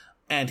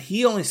 And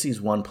he only sees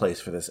one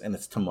place for this, and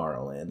it's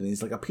Tomorrowland. And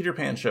he's like, a Peter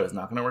Pan show is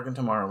not going to work in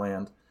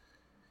Tomorrowland.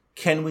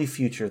 Can we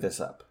future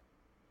this up?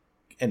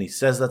 And he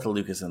says that to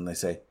Lucas, and they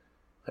say,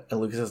 and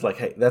Lucas is like,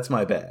 hey, that's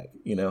my bag.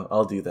 You know,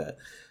 I'll do that.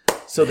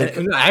 So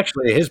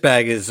actually, his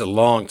bag is a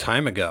long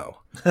time ago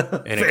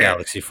in a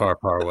galaxy far,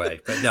 far away.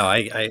 But no,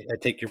 I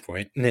take your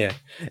point. Yeah,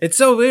 it's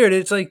so weird.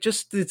 It's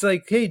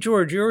like, hey,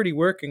 George, you're already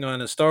working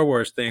on a Star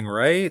Wars thing,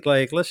 right?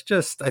 Like, let's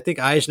just. I think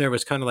Eisner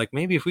was kind of like,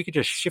 maybe if we could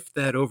just shift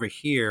that over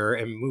here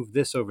and move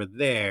this over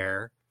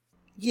there.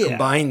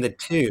 combine the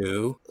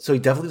two. So he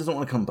definitely doesn't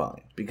want to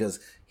combine because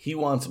he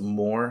wants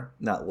more,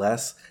 not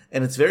less.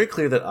 And it's very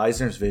clear that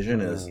Eisner's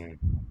vision is,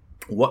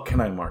 what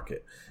can I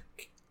market?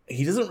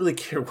 He doesn't really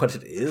care what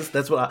it is.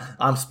 That's what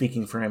I'm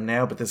speaking for him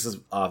now, but this is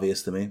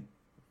obvious to me.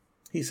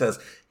 He says,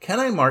 can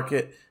I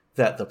market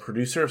that the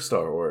producer of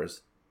Star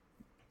Wars,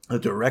 the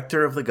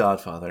director of The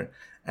Godfather,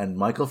 and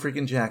Michael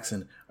freaking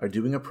Jackson are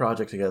doing a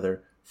project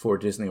together for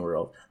Disney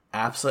World?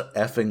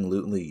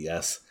 Abso-effing-lutely,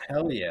 yes.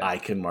 Hell yeah. I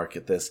can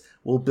market this.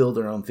 We'll build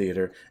our own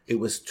theater. It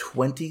was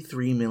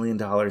 $23 million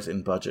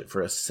in budget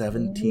for a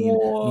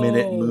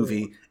 17-minute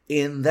movie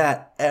in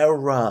that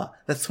era.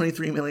 That's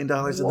 $23 million in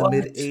the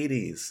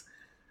mid-'80s.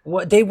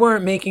 What? They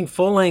weren't making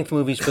full-length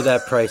movies for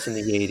that price in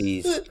the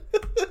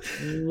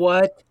 80s.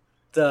 What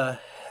the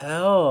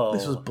hell?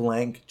 This was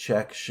blank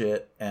check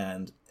shit.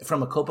 And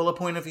from a Coppola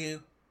point of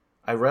view,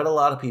 I read a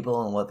lot of people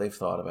on what they've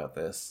thought about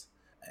this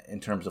in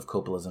terms of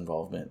Coppola's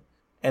involvement.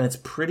 And it's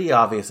pretty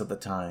obvious at the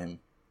time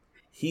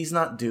he's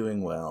not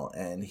doing well.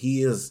 And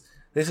this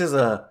is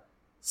a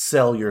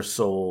sell your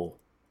soul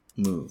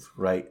move,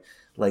 right?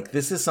 Like,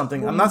 this is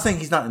something, I'm not saying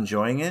he's not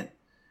enjoying it,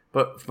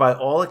 but by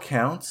all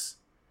accounts,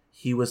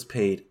 he was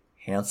paid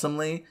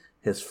handsomely.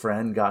 His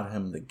friend got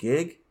him the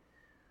gig.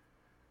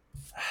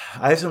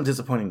 I have some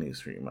disappointing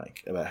news for you,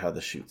 Mike, about how the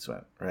shoots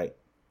went, right?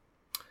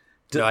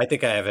 No, I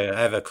think I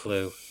have a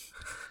clue.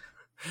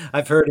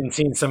 I've heard and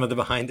seen some of the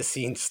behind the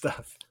scenes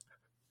stuff.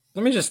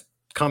 Let me just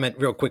comment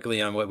real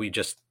quickly on what you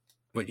just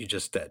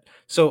said.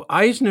 So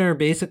Eisner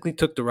basically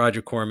took the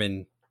Roger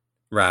Corman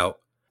route,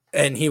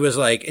 and he was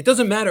like, it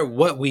doesn't matter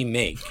what we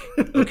make,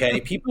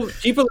 okay? people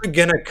are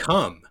gonna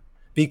come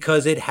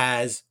because it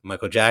has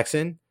Michael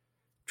Jackson,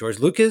 George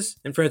Lucas,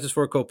 and Francis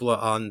Ford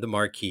Coppola on the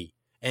marquee.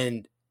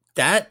 And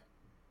that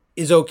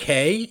is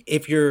okay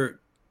if you're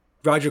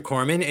Roger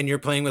Corman and you're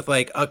playing with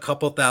like a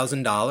couple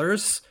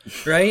 $1,000s,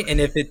 right? And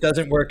if it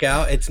doesn't work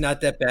out, it's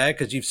not that bad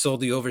because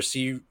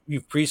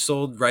you've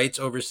pre-sold rights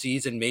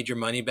overseas and made your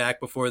money back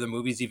before the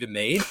movie's even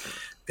made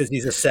because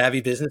he's a savvy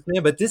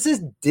businessman. But this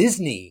is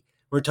Disney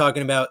we're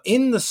talking about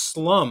in the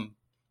slum,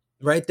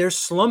 right? They're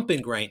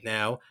slumping right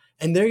now,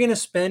 and they're going to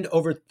spend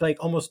over like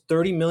almost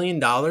 $30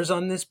 million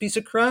on this piece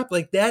of crap.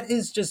 Like, that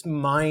is just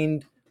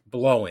mind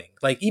blowing.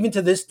 Like, even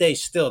to this day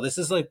still, this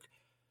is like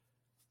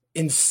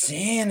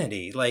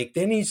insanity. Like,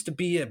 there needs to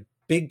be a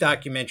big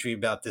documentary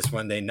about this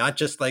one day, not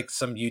just like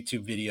some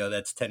YouTube video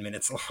that's 10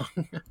 minutes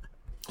long.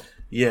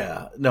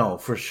 Yeah, no,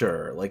 for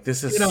sure. Like,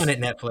 this is... Get on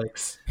it,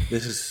 Netflix.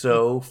 This is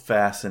so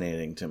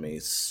fascinating to me.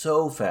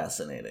 So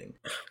fascinating.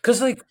 Because,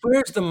 like,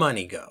 where's the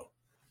money go?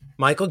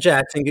 Michael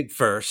Jackson get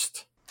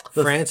first,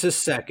 Francis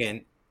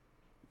second,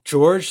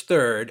 George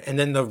third, and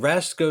then the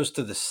rest goes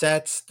to the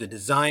sets, the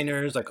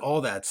designers, like all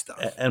that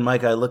stuff. And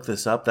Mike, I looked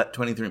this up. That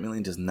 $23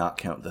 million does not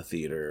count the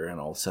theater and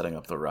all setting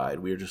up the ride.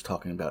 We were just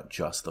talking about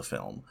just the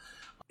film.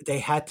 They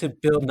had to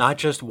build not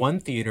just one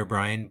theater,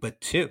 Brian, but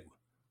two.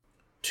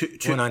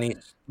 One on each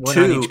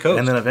coast.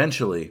 And then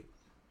eventually...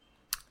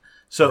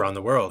 around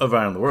the world.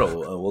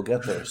 We'll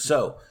get there.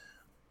 So,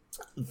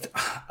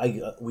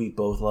 we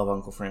both love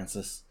Uncle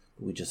Francis.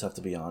 We just have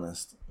to be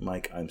honest.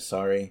 Mike, I'm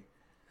sorry.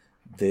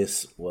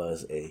 This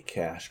was a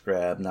cash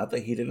grab. Not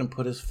that he didn't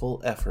put his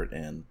full effort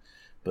in,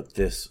 but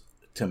this,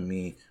 to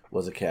me,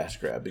 was a cash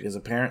grab. Because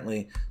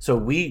apparently... So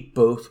we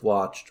both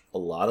watched a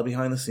lot of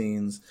behind the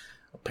scenes.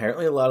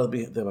 Apparently a lot of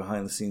the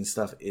behind the scenes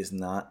stuff is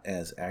not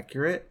as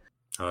accurate.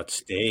 Oh, it's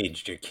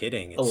staged. You're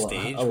kidding. It's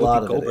staged.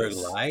 Whoopi Goldberg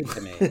lied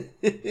to me.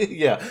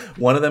 Yeah.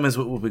 One of them is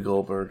Whoopi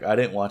Goldberg. I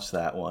didn't watch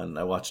that one.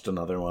 I watched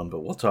another one, but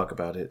we'll talk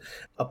about it.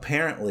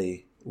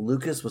 Apparently,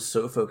 Lucas was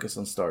so focused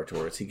on Star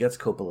Tours. He gets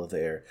Coppola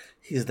there.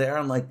 He's there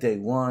on like day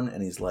one,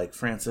 and he's like,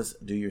 Francis,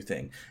 do your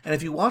thing. And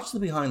if you watch the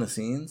behind the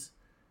scenes,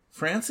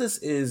 Francis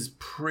is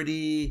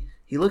pretty...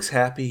 He looks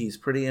happy. He's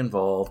pretty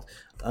involved.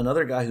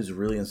 Another guy who's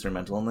really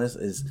instrumental in this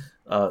is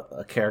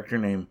a character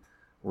named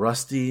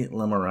Rusty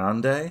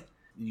Lemirande.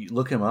 You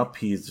look him up.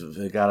 He's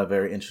got a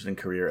very interesting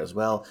career as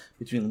well.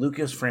 Between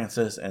Lucas,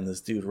 Francis, and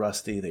this dude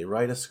Rusty, they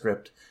write a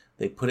script.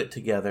 They put it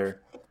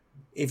together.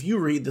 If you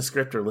read the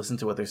script or listen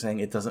to what they're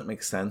saying, it doesn't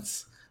make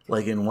sense.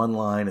 Like, in one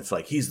line, it's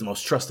like, he's the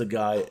most trusted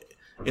guy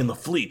in the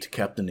fleet,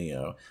 Captain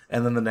EO.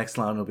 And then the next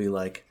line will be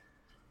like,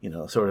 you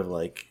know, sort of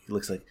like, he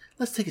looks like,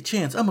 let's take a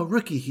chance. I'm a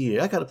rookie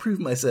here. I got to prove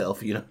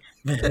myself, you know.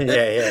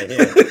 Yeah.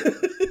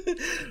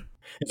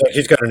 He's like,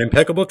 he's got an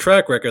impeccable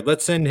track record.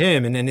 Let's send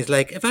him. And then he's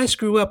like, if I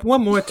screw up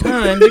one more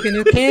time, they're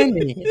going to can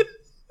me.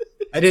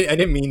 I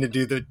didn't mean to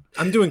do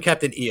I'm doing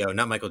Captain EO,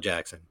 not Michael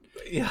Jackson.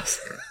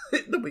 Yes.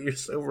 No, but you're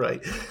so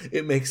right.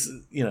 It makes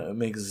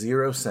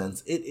zero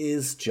sense. It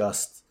is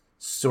just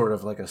sort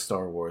of like a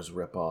Star Wars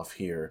ripoff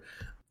here.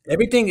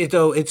 Everything,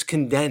 though, it's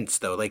condensed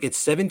though. Like it's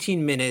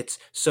 17 minutes,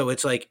 so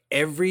it's like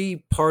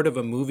every part of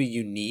a movie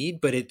you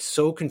need, but it's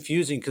so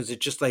confusing because it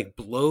just like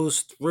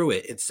blows through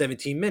it. It's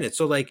 17 minutes.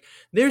 So like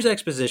there's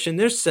exposition,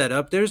 there's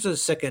setup, there's a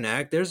second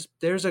act,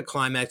 there's a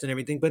climax and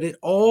everything, but it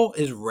all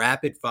is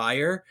rapid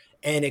fire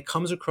and it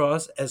comes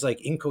across as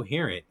like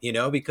incoherent,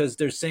 because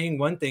they're saying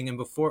one thing and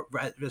before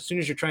as soon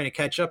as you're trying to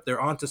catch up,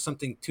 they're on to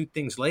something two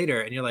things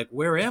later and you're like,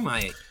 where am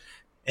I?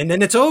 And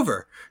then it's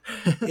over.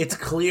 It's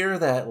clear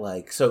that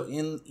so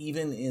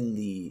even in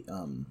the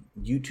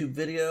YouTube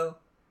video,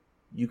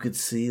 you could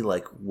see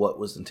like what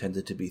was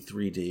intended to be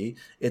 3D.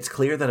 It's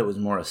clear that it was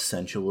more a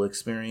sensual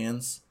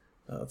experience.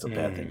 That's a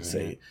bad thing to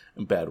say,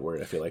 a bad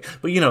word, I feel like.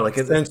 But like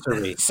a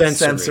sensory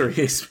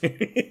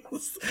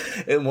experience.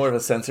 It's more of a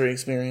sensory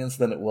experience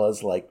than it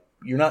was like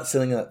you're not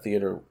sitting in that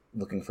theater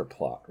looking for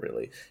plot,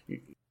 really.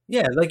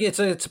 Yeah, like it's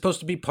supposed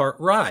to be part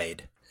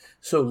ride.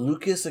 So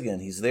Lucas,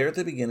 again, he's there at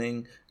the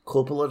beginning.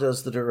 Coppola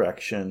does the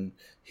direction.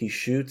 He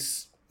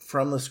shoots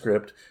from the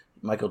script.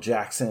 Michael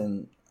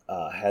Jackson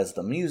has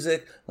the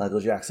music. Michael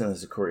Jackson has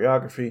the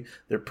choreography.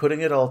 They're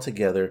putting it all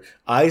together.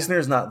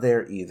 Eisner's not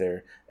there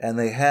either. And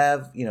they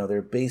have,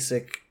 their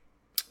basic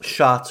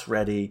shots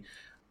ready.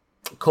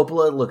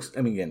 Coppola looks,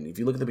 again, if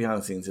you look at the behind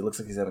the scenes, it looks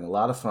like he's having a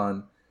lot of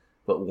fun.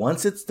 But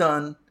once it's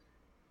done,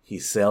 he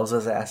sails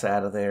his ass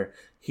out of there.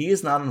 He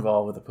is not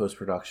involved with the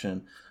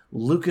post-production.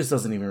 Lucas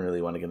doesn't even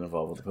really want to get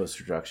involved with the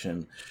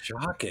post-production.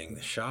 Shocking.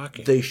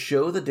 They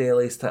show the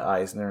dailies to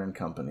Eisner and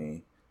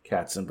company,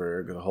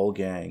 Katzenberg, the whole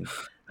gang,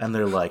 and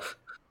they're like,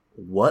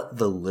 what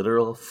the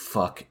literal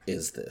fuck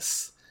is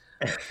this?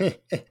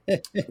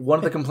 One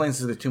of the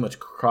complaints is there's too much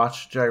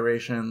crotch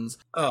gyrations.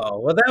 Oh,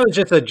 well, that was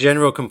just a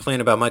general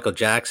complaint about Michael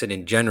Jackson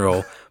in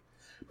general.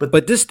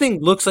 But this thing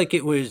looks like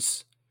it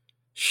was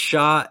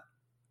shot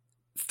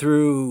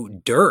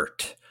through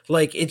dirt.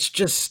 Like, it's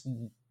just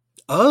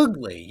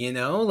ugly,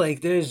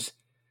 like there's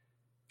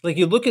like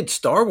you look at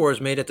Star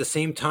Wars made at the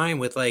same time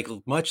with like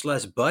much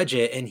less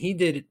budget and he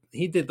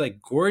did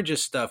like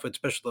gorgeous stuff with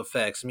special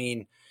effects.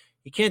 You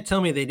can't tell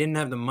me they didn't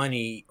have the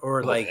money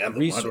or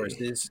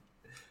resources.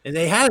 And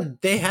they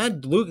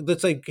had Luke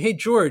that's like, hey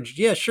George,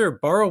 yeah, sure,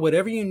 borrow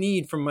whatever you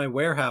need from my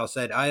warehouse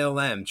at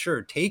ILM.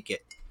 Sure, take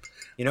it.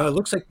 It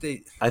looks like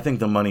I think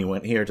the money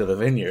went here to the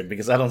vineyard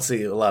because I don't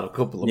see a lot of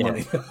Coppola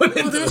money.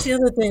 Well, that's the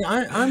other thing.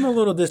 I'm a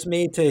little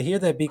dismayed to hear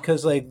that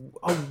because, like,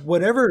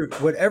 whatever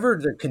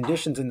the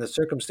conditions and the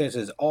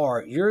circumstances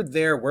are, you're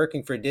there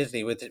working for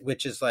Disney,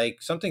 which is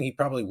like something he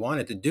probably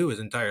wanted to do his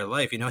entire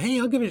life. Hey,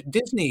 I'll give it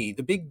Disney,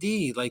 the big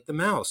D, like the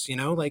mouse.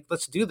 Like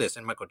let's do this.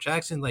 And Michael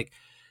Jackson, like,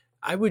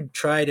 I would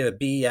try to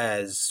be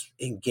as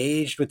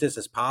engaged with this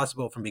as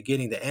possible from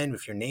beginning to end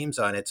with your names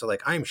on it. So,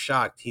 like, I'm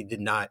shocked he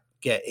did not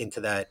get into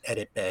that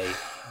edit bay.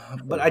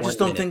 But I just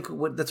don't think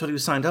that's what he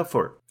was signed up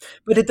for.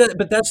 But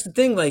that's the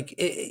thing. Like,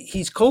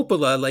 he's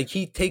Coppola. Like,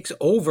 he takes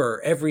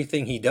over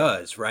everything he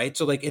does, right?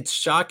 So, like, it's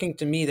shocking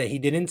to me that he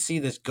didn't see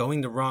this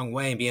going the wrong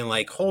way and being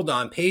like, hold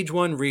on, page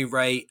one,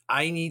 rewrite.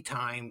 I need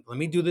time. Let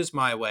me do this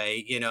my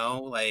way,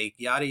 like,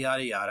 yada,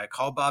 yada, yada.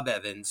 Call Bob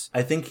Evans.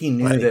 I think he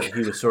knew that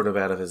he was sort of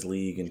out of his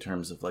league in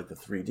terms of, like, the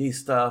 3D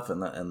stuff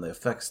and the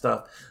effects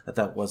stuff,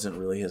 that wasn't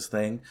really his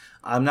thing.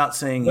 I'm not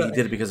saying he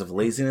did it because of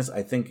laziness.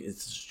 I think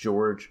it's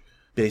George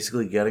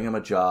basically getting him a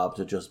job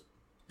to just,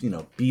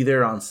 be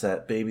there on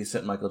set,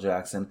 babysit Michael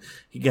Jackson.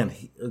 Again,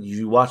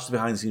 you watch the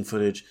behind-the-scenes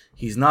footage.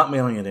 He's not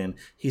mailing it in.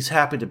 He's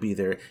happy to be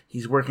there.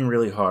 He's working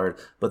really hard.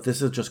 But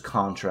this is just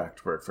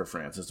contract work for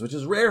Francis, which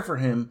is rare for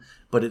him.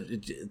 But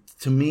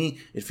to me,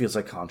 it feels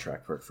like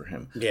contract work for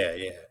him. Yeah.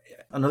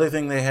 Another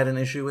thing they had an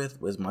issue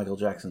with was Michael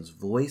Jackson's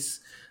voice.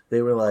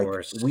 They were like,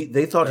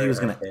 they thought he was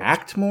going to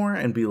act more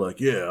and be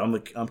like, yeah,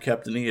 I'm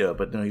Captain EO.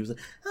 But no, he was like,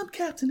 I'm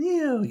Captain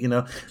EO,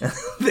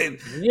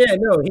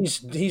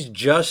 He's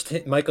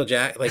just Michael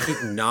Jackson. Like,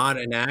 he's not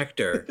an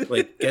actor.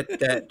 Like,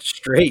 get that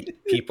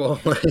straight, people.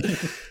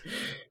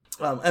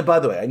 And by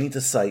the way, I need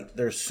to cite,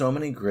 there's so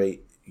many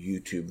great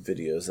YouTube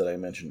videos that I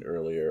mentioned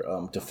earlier.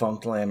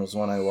 Defunct Land was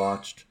one I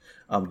watched.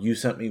 You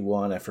sent me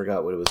one. I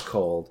forgot what it was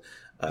called.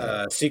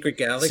 Secret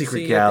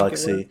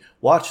Galaxy.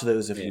 Watch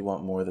those if you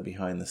want more of the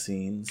behind the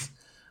scenes.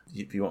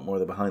 If you want more of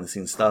the behind the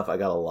scenes stuff, I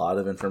got a lot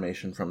of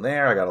information from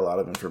there. I got a lot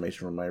of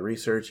information from my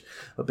research.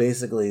 But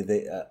basically,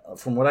 they,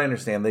 from what I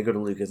understand, they go to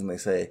Lucas and they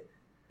say,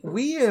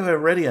 we have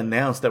already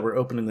announced that we're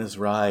opening this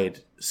ride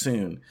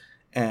soon,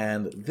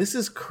 and this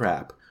is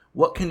crap.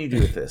 What can you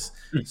do with this?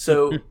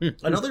 So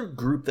another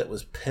group that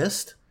was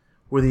pissed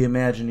were the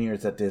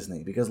Imagineers at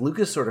Disney because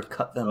Lucas sort of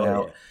cut them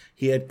out. Yeah.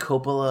 He had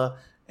Coppola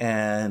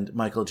and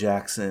Michael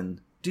Jackson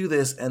do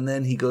this, and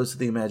then he goes to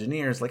the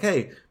Imagineers like,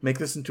 hey, make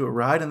this into a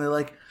ride. And they're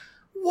like,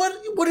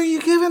 what are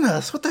you giving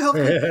us? What the hell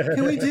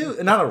can we do?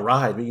 And not a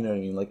ride, but you know what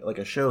I mean, like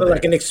a show.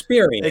 Like an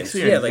experience.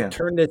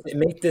 Turn this,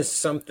 make this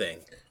something.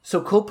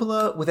 So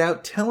Coppola,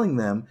 without telling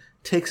them,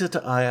 takes it to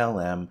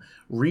ILM,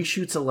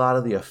 reshoots a lot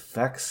of the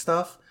effects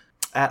stuff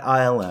at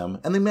ILM.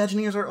 And the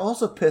Imagineers are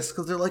also pissed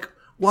because they're like,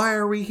 why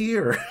are we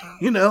here?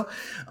 Yeah.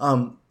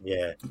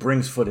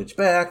 Brings footage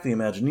back. The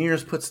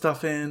Imagineers put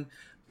stuff in.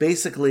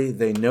 basically,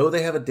 they know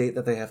they have a date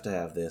that they have to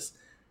have this.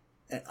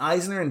 And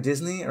Eisner and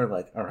Disney are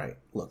like, all right,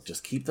 look,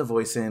 just keep the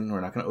voice in.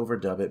 We're not going to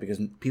overdub it because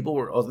people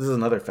were. Oh, this is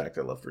another fact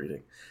I loved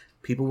reading.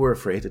 People were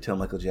afraid to tell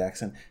Michael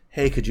Jackson,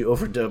 hey, could you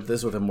overdub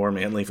this with a more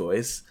manly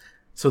voice?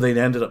 So they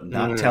ended up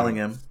not telling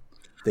him.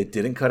 They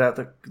didn't cut out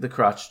the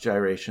crotch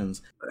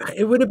gyrations.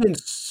 It would have been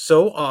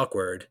so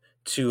awkward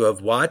to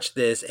have watched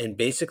this and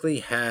basically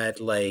had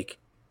like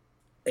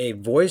a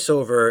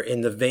voiceover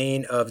in the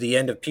vein of the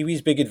end of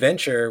Pee-wee's Big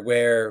Adventure,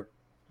 where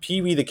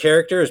Pee-wee the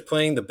character is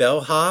playing the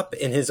bellhop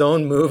in his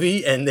own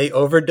movie, and they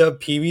overdub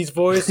Pee-wee's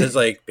voice as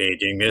like,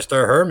 paging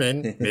Mr.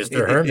 Herman.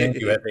 Mr. Herman,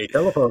 you have a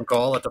telephone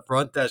call at the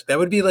front desk. That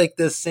would be like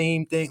the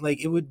same thing.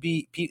 Like it would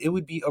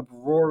be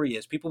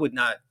uproarious. People would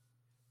not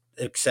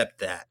accept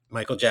that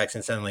Michael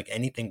Jackson sounded like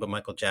anything but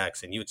Michael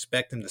Jackson. You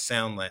expect him to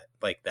sound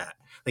like that.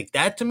 Like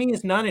that to me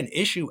is not an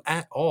issue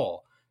at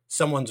all.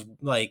 Someone's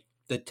like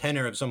the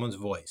tenor of someone's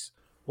voice.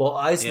 Well,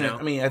 Eisner,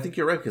 I mean, I think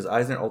you're right, because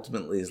Eisner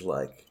ultimately is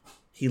like,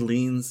 he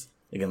leans,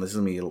 again, this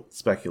is me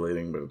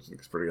speculating, but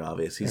it's pretty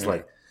obvious. He's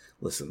like,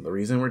 listen, the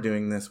reason we're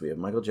doing this, we have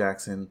Michael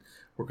Jackson,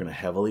 we're going to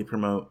heavily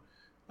promote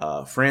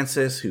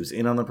Francis, who's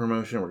in on the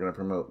promotion, we're going to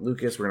promote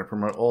Lucas, we're going to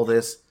promote all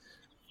this.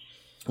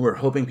 We're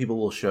hoping people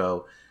will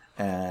show,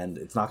 and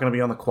it's not going to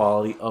be on the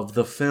quality of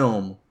the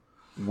film.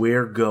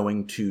 We're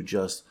going to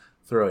just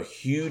throw a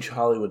huge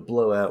Hollywood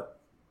blowout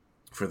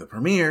for the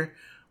premiere.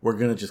 We're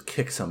going to just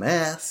kick some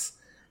ass.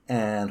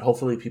 And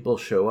hopefully people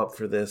show up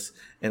for this,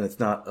 and it's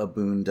not a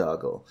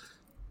boondoggle.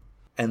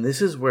 And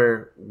this is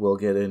where we'll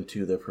get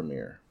into the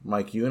premiere.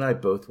 Mike, you and I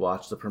both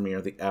watched the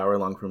premiere, the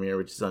hour-long premiere,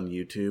 which is on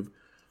YouTube.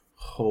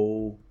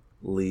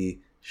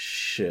 Holy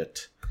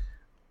shit.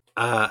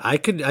 I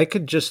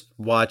could just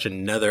watch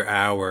another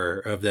hour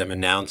of them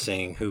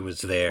announcing who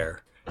was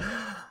there.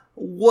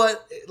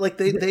 What? Like,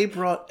 they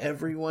brought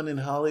everyone in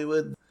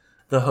Hollywood.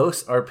 The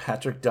hosts are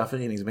Patrick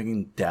Duffy, and he's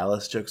making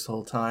Dallas jokes the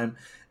whole time,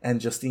 and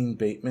Justine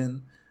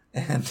Bateman.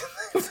 And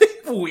they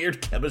have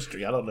weird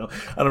chemistry. I don't know.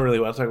 I don't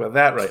really want to talk about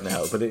that right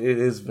now, but it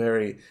is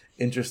very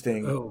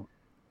interesting. Oh,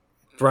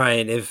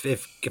 Brian,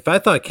 if I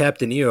thought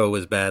Captain EO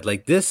was bad,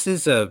 like this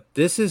is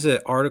an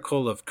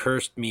article of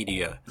cursed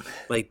media.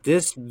 Like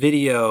this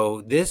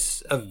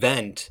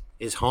event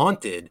is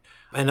haunted,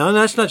 and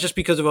that's not just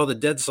because of all the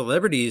dead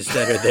celebrities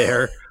that are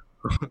there,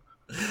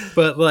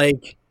 but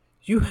like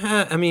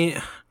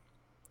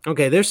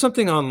okay, there's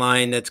something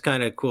online that's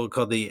kind of cool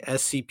called the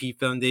SCP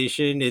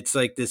Foundation. It's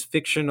like this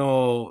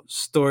fictional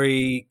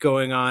story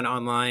going on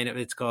online.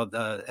 It's called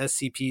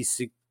SCP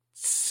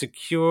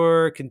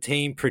Secure,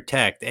 Contain,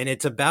 Protect. And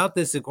it's about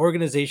this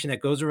organization that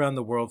goes around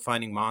the world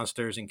finding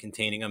monsters and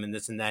containing them and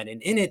this and that.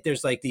 And in it,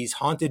 there's like these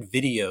haunted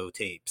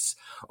videotapes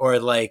or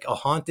like a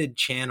haunted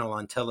channel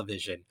on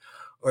television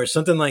or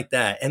something like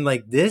that. And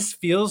like this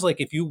feels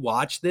like if you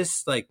watch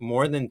this like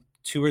more than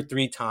 2 or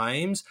 3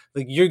 times,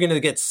 like you're gonna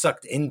get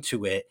sucked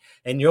into it,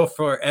 and you're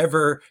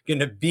forever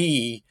gonna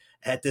be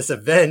at this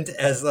event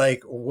as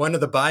like one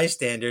of the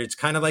bystanders,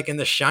 kind of like in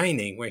The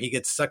Shining, where he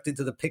gets sucked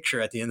into the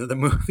picture at the end of the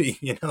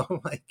movie.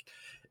 Like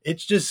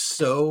it's just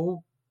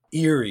so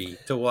eerie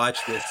to watch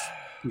this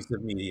piece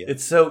of media.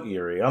 It's so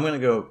eerie. I'm gonna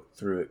go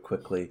through it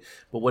quickly,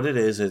 but what it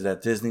is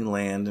at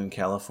Disneyland in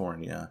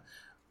California,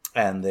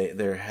 and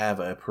they have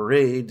a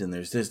parade, and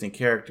there's Disney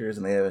characters,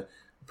 and they have a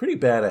pretty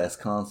badass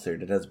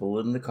concert. It has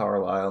Belinda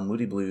Carlisle,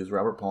 Moody Blues,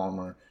 Robert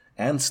Palmer,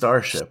 and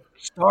Starship,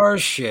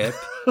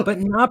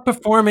 but not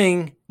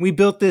performing We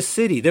Built This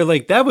City. They're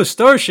like, that was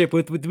Starship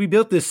with We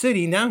Built This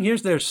City. Now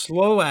here's their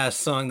slow ass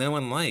song no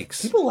one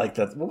likes. People like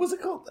that. What was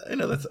it called?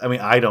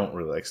 I don't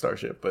really like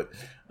Starship, but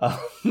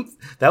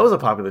that was a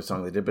popular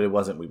song they did, but it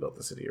wasn't We Built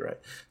the City, right?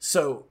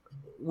 So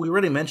we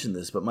already mentioned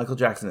this, but Michael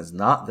Jackson is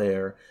not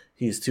there.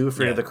 He's too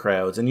afraid of the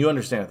crowds, and you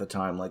understand at the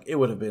time, like, it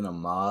would have been a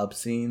mob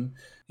scene.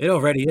 It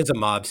already is a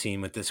mob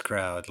scene with this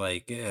crowd.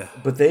 Like,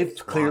 but they've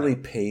clearly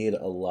paid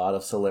a lot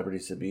of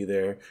celebrities to be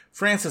there.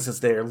 Francis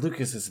is there.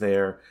 Lucas is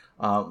there.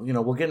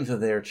 We'll get into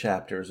their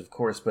chapters, of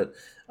course, but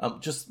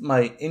just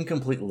my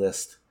incomplete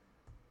list.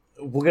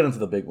 We'll get into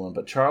the big one,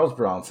 but Charles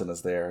Bronson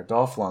is there.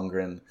 Dolph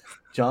Lundgren,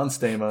 John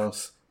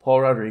Stamos,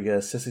 Paul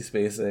Rodriguez, Sissy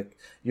Spacek.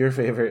 Your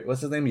favorite,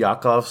 what's his name?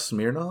 Yakov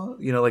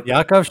Smirnoff?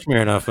 Yakov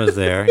Smirnoff was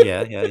there.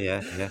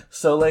 Yeah.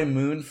 Soleil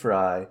Moon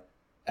Frye.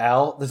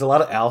 Al, there's a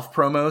lot of Alf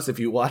promos if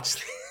you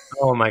watch.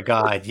 Oh my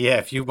God! Yeah,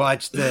 if you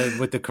watch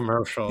with the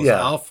commercials,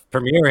 Alf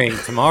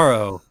premiering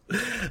tomorrow.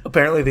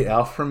 Apparently, the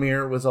Alf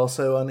premiere was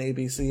also on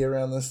ABC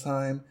around this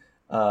time.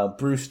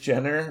 Bruce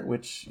Jenner,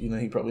 which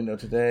you probably know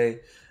today,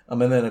 and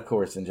then of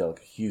course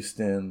Angelica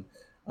Houston,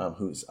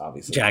 who's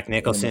obviously Jack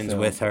Nicholson's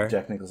with her.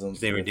 Jack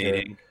Nicholson's they were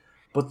dating.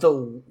 But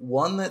the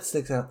one that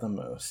sticks out the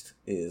most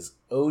is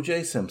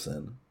O.J.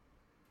 Simpson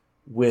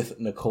with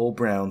Nicole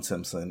Brown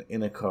Simpson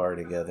in a car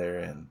together,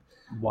 and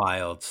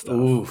wild stuff.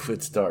 Oof,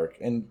 it's dark.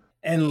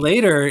 And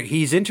later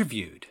he's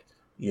interviewed.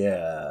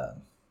 Yeah.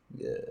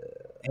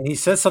 And he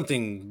says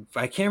something,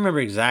 I can't remember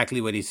exactly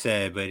what he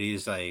said, but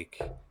he's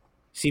like,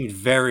 seemed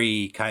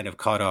very kind of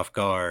caught off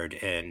guard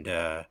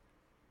and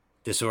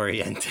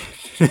disoriented,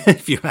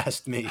 if you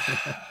asked me.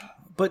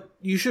 But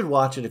you should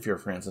watch it if you're a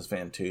Francis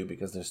fan too,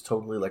 because there's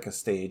totally like a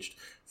staged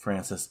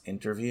Francis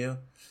interview,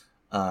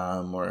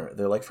 where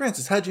they're like,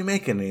 "Francis, how'd you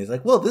make it?" And he's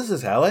like, "Well, this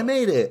is how I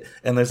made it."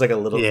 And there's like a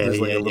little, Yeah, there's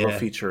like yeah, a little yeah.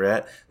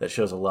 featurette that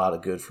shows a lot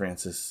of good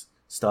Francis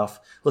stuff.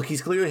 Look,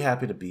 he's clearly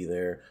happy to be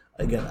there.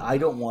 Again, I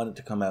don't want it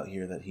to come out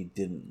here that he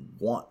didn't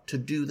want to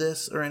do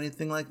this or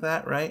anything like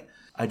that, right?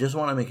 I just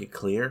want to make it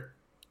clear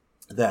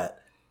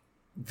that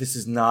this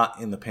is not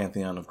in the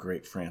pantheon of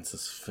great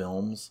Francis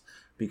films,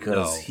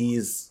 because No.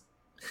 he's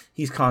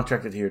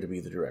contracted here to be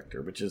the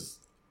director, which is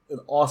an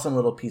awesome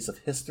little piece of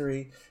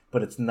history,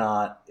 but it's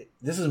not.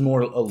 This is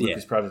more a Yeah.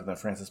 Lucas project than a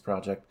Francis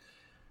project.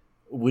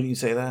 Wouldn't you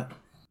say that?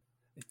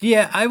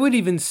 Yeah, I would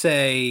even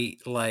say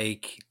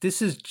like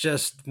this is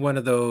just one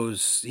of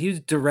those. He was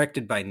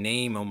directed by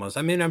name almost.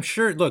 I mean, I'm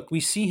sure. Look, we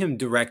see him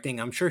directing.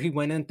 I'm sure he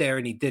went in there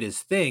and he did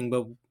his thing.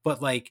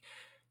 But like,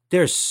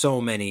 there's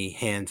so many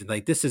hands.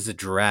 Like this is a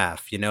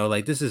giraffe. You know,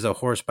 like this is a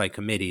horse by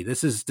committee.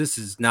 This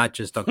is not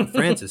just Uncle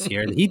Francis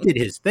here. He did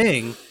his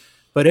thing,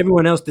 but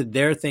everyone else did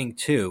their thing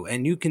too.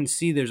 And you can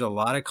see there's a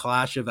lot of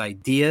clash of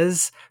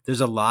ideas.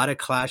 There's a lot of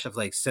clash of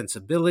like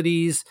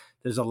sensibilities.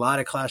 There's a lot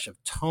of clash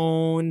of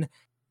tone.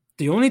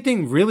 The only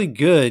thing really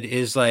good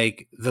is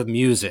like the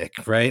music,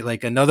 right?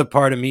 Like Another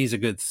Part of Me is a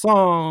good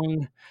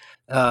song.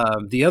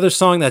 The other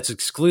song that's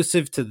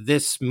exclusive to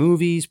this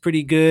movie is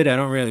pretty good. I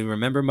don't really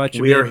remember much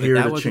of We are it, but here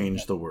that to was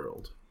change the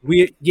world.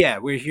 we're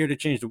here to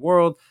change the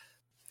world.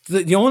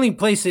 The only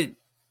place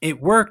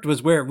it worked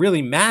was where it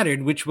really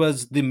mattered, which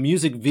was the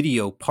music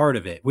video part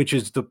of it, which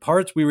is the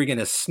parts we were going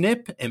to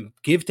snip and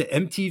give to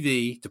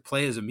MTV to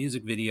play as a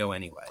music video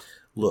anyway.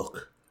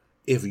 Look,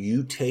 if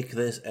you take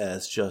this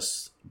as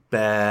just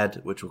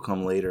bad, which will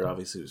come later,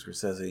 obviously with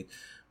Scorsese,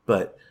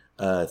 but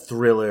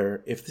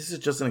Thriller, if this is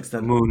just an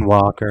extended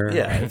Moonwalker.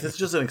 yeah, if it's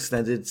just an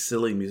extended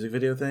silly music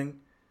video thing,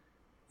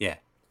 Yeah.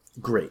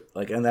 great.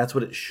 Like, and that's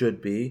what it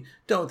should be.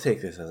 Don't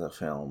take this as a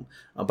film.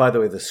 By the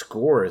way, the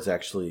score is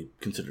actually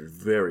considered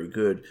very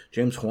good.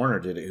 James Horner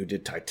did it, who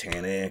did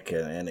Titanic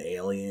and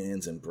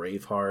Aliens and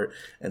Braveheart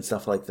and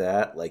stuff like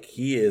that. Like,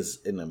 he is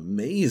an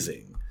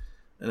amazing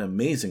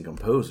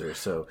composer.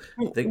 So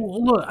they,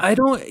 Well,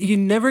 look, you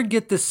never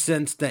get the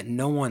sense that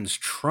no one's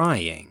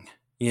trying,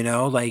 you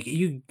know, like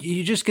you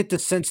just get the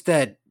sense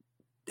that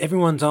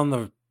everyone's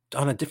on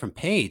a different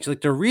page.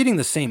 Like they're reading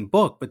the same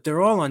book, but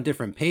they're all on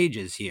different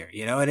pages here,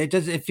 you know, and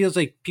it feels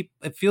like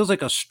it feels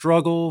like a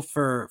struggle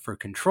for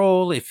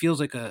control. It feels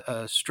like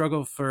a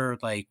struggle for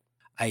like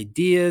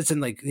ideas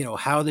and like, you know,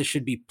 how this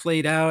should be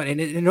played out.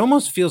 And it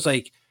almost feels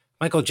like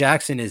Michael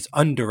Jackson is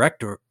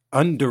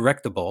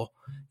undirectable,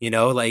 you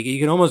know, like you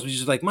can almost be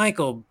just like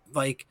Michael,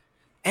 like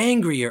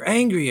angrier,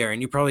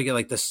 and you probably get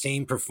like the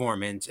same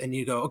performance, and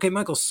you go, okay,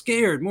 Michael's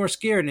scared, more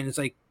scared, and it's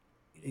like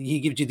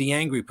he gives you the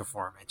angry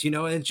performance, you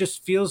know, and it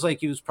just feels like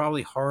he was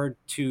probably hard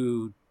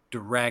to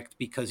direct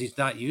because he's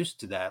not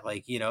used to that.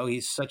 Like, you know,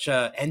 he's such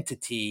a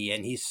entity,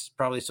 and he's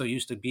probably so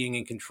used to being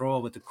in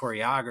control with the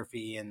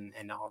choreography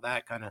and all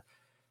that kind of.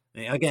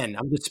 Again,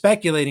 I'm just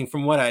speculating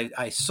from what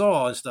I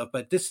saw and stuff,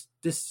 but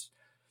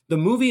the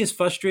movie is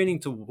frustrating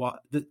to watch.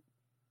 The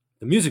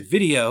music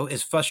video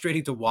is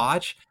frustrating to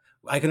watch.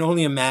 I can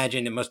only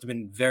imagine it must have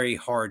been very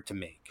hard to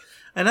make.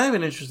 and I have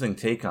an interesting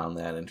take on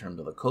that in terms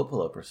of the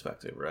Coppola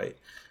perspective, right?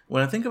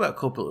 When I think about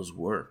Coppola's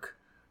work,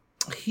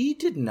 he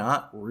did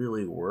not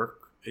really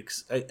work,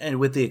 and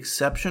with the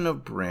exception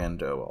of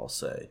Brando, I'll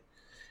say,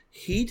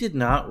 he did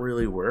not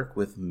really work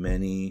with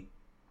many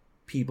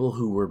people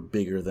who were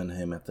bigger than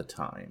him at the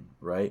time,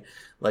 right?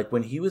 Like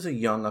when he was a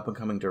young up and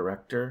coming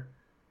director,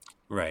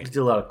 he Right. did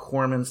a lot of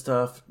Corman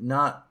stuff,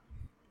 not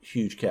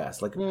huge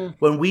cast. Like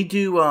when we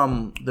do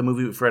the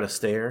movie with Fred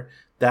Astaire,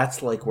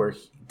 that's like where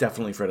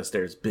definitely Fred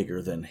Astaire is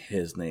bigger than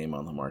his name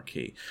on the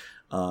marquee.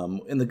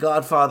 In The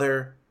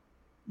Godfather,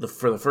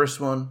 for the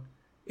first one,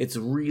 it's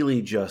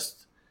really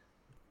just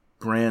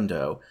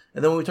Brando.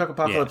 And then when we talk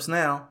Apocalypse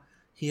Now,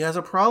 he has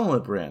a problem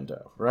with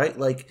Brando, right?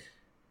 Like,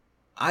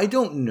 I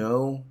don't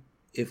know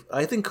if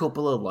I think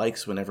Coppola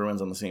likes when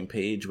everyone's on the same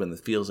page, when it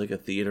feels like a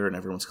theater and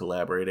everyone's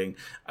collaborating.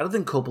 I don't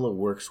think Coppola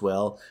works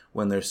well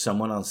when there's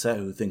someone on set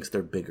who thinks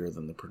they're bigger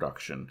than the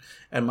production.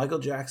 And Michael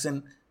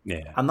Jackson,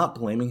 Yeah. I'm not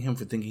blaming him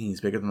for thinking he's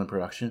bigger than the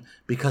production,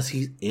 because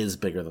he is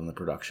bigger than the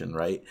production,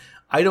 right?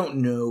 I don't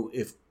know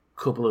if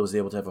Coppola was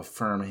able to have a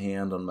firm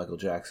hand on Michael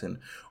Jackson,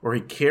 or he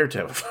cared to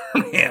have a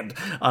firm hand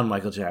on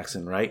Michael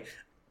Jackson, right?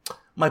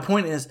 My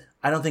point is,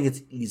 I don't think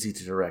it's easy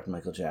to direct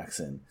Michael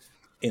Jackson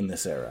in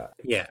this era.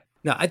 Yeah.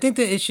 No, I think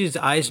the issues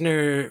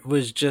Eisner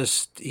was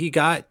just he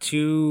got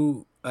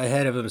too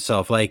ahead of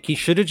himself. Like he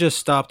should have just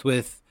stopped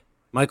with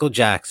Michael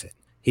Jackson.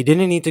 He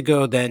didn't need to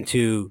go then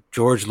to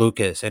George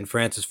Lucas and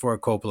Francis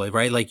Ford Coppola,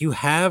 right? Like you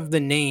have the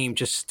name,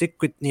 just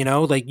stick with, you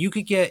know, like you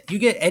get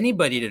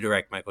anybody to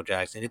direct Michael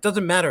Jackson. It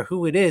doesn't matter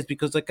who it is,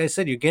 because like I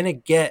said, you're gonna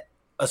get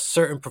a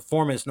certain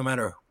performance no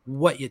matter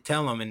what you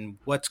tell them and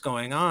what's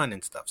going on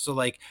and stuff. So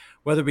like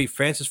whether it be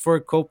Francis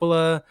Ford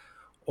Coppola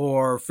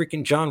or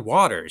freaking John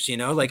Waters, you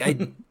know, like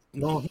I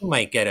well, he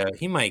might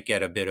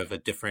get a bit of a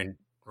different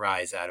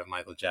rise out of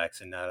Michael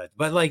Jackson.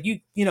 But like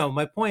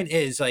my point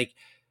is like,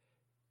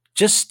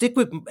 just stick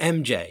with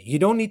MJ. You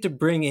don't need to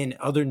bring in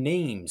other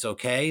names,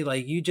 okay?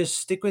 Like you just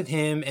stick with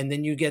him, and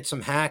then you get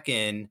some hack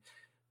in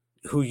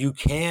who you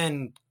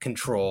can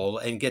control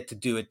and get to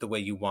do it the way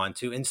you want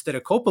to, instead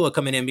of Coppola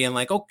coming in being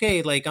like,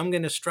 okay, like I'm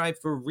going to strive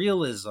for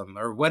realism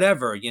or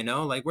whatever,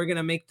 like we're going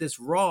to make this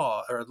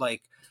raw, or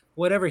like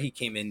whatever he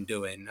came in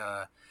doing.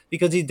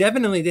 Because he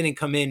definitely didn't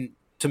come in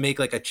to make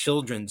like a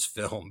children's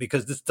film,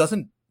 because this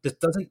doesn't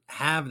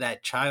have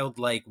that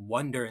childlike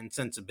wonder and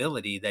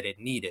sensibility that it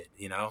needed.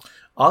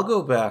 I'll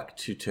go back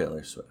to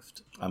Taylor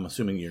Swift. I'm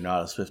assuming you're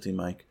not a Swiftie,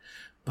 Mike,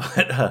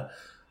 but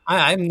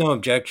I have no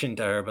objection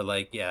to her, but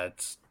like, yeah,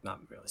 it's not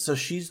really. So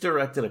she's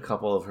directed a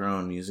couple of her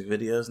own music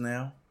videos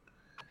now,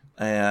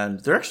 and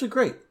they're actually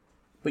great.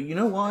 But you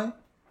know why?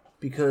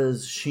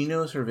 Because she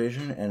knows her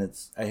vision, and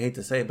I hate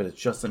to say it, but it's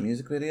just a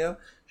music video.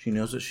 She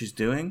knows what she's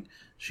doing.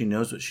 She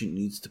knows what she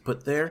needs to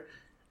put there.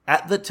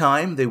 At the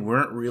time, they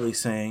weren't really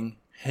saying,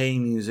 hey,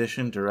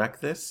 musician,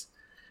 direct this.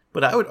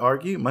 But I would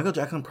argue Michael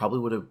Jackson probably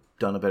would have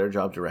done a better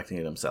job directing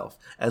it himself.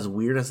 As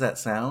weird as that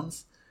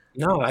sounds.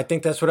 No, I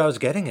think that's what I was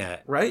getting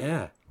at. Right?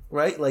 Yeah.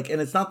 Right? Like,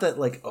 and it's not that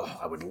like,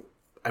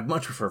 I'd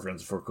much prefer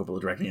Francis Ford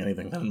Coppola directing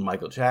anything than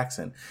Michael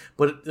Jackson.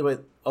 But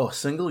a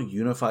single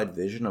unified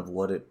vision of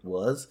what it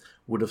was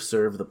would have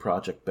served the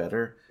project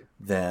better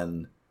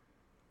than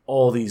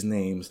all these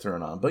names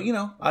thrown on. But,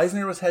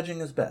 Eisner was hedging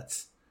his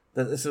bets.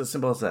 It's as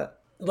simple as that.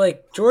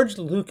 Like, George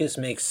Lucas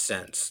makes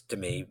sense to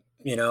me,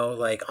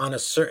 like on a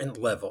certain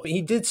level.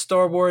 He did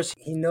Star Wars.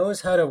 He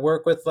knows how to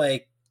work with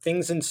like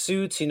things in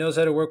suits. He knows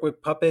how to work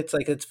with puppets.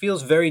 Like, it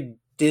feels very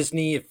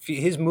Disney.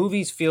 His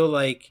movies feel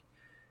like,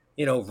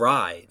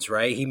 rides,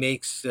 right? He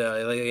makes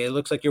it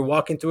looks like you're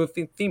walking through a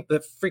theme.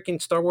 But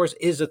freaking Star Wars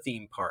is a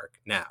theme park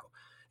now.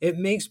 It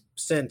makes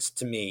sense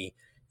to me.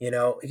 You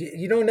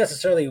don't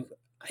necessarily.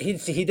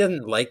 He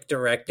doesn't like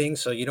directing,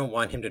 so you don't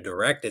want him to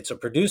direct it. So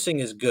producing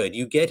is good.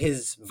 You get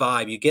his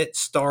vibe. You get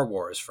Star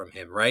Wars from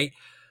him, right?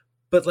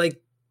 But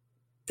like,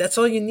 that's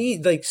all you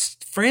need. Like,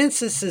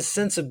 Francis's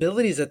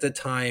sensibilities at the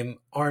time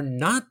are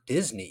not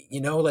Disney.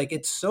 Like,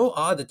 it's so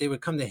odd that they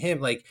would come to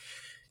him. Like,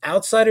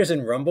 Outsiders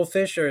and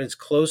Rumblefish are as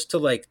close to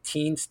like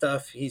teen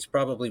stuff he's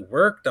probably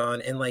worked on,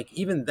 and like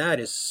even that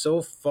is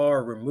so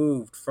far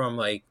removed from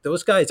like,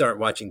 those guys aren't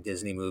watching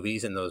Disney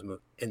movies in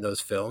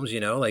those films.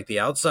 Like the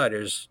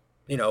Outsiders.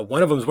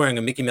 One of them's wearing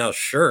a Mickey Mouse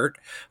shirt,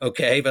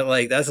 okay, but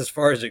like that's as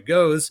far as it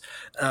goes.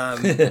 I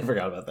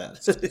forgot about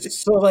that.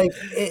 So like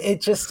it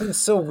just seems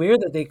so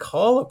weird that they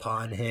call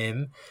upon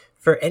him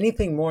for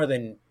anything more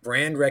than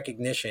brand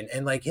recognition,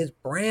 and like his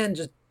brand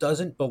just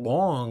doesn't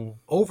belong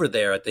over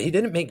there. He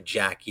didn't make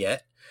Jack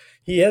yet.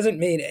 He hasn't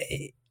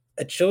made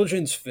a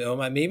children's film.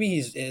 Maybe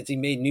has he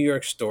made New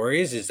York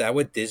Stories? Is that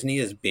what Disney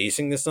is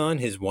basing this on?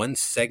 His one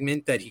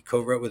segment that he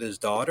co-wrote with his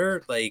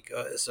daughter, like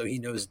so he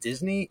knows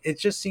Disney. It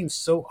just seems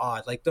so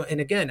odd. Like,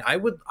 and again, I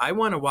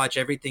want to watch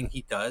everything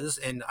he does,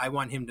 and I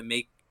want him to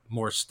make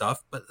more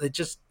stuff. But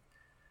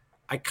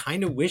I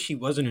kind of wish he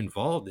wasn't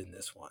involved in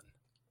this one.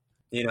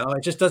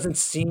 It just doesn't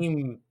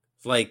seem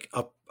like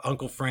a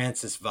Uncle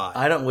Francis vibe.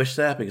 I don't wish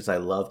that, because I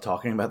love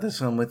talking about this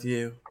film with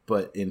you.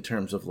 But in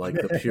terms of like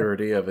the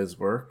purity of his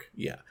work,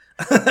 yeah,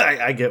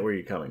 I get where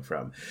you're coming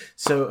from.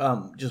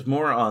 So just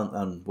more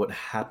on what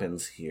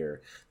happens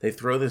here. They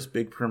throw this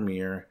big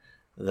premiere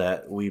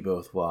that we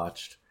both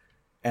watched,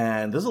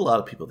 and there's a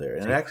lot of people there,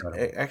 and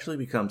it actually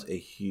becomes a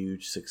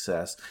huge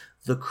success.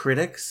 The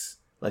critics,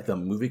 like the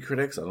movie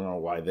critics, I don't know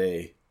why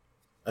they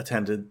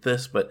attended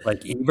this, but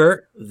like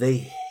Ebert, they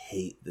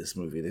hate this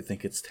movie. They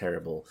think it's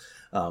terrible.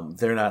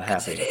 They're not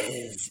happy.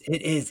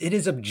 It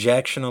is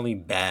objectionably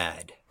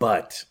bad.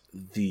 But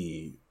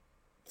the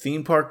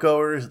theme park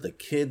goers, the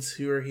kids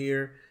who are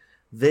here,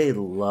 they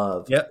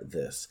love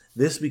this.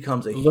 This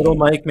becomes a little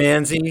Mike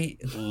Manzi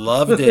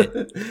loved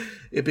it.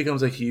 It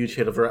becomes a huge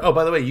hit. Oh,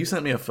 by the way, you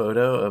sent me a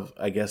photo of,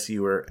 I guess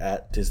you were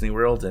at Disney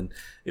World, and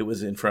it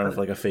was in front of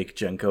like a fake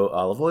Genco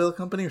olive oil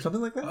company or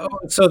something like that.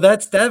 Oh, so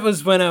that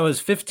was when I was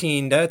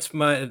 15. That's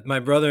my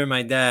brother and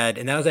my dad,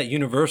 and that was at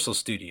Universal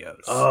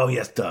Studios. Oh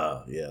yes,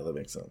 duh. Yeah, that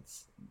makes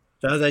sense.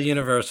 That was at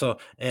Universal,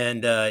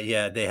 and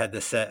they had the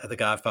set of The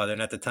Godfather.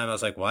 And at the time, I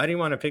was like, "Why do you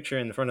want a picture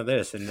in front of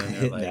this?" And then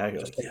they're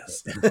like,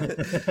 yes.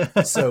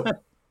 So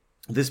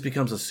this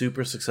becomes a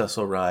super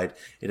successful ride.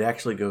 It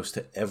actually goes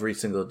to every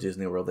single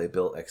Disney World they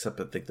built, except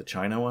I think the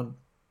China one,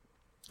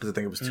 because I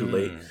think it was too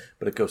late.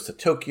 But it goes to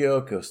Tokyo,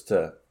 it goes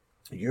to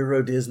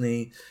Euro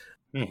Disney,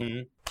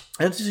 and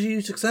it's a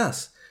huge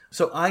success.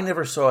 So I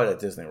never saw it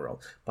at Disney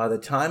World. By the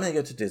time I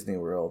get to Disney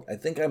World, I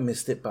think I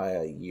missed it by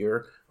a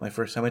year, my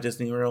first time at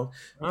Disney World.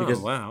 Because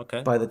wow,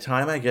 okay. By the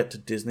time I get to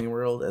Disney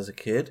World as a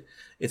kid,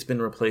 it's been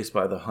replaced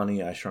by the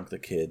Honey, I Shrunk the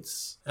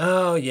Kids.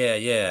 Oh,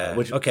 yeah.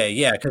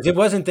 Because it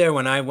wasn't there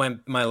when I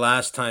went my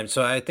last time.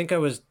 So I think I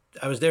was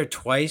there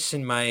twice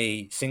in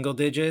my single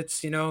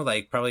digits,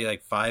 like probably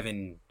like 5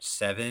 and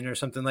 7 or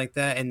something like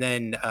that. And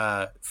then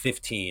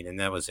 15, and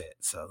that was it.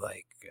 So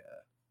like...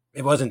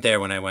 it wasn't there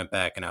when I went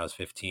back and I was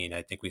 15.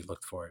 I think we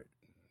looked for it.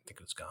 I think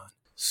it was gone.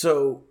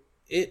 So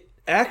it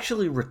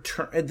actually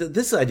returned.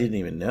 This I didn't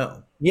even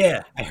know.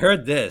 Yeah, I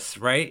heard this,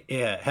 right?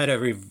 Yeah, had a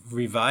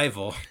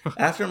revival.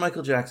 After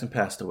Michael Jackson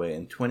passed away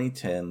in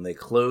 2010, they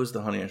closed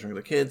the Honey I Shrunk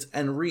the Kids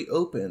and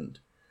reopened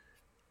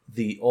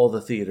all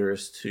the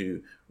theaters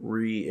to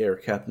re-air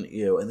Captain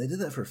EO, and they did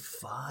that for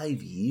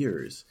 5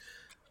 years.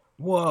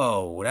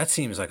 Whoa, that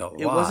seems like a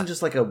It wasn't lot.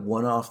 just like a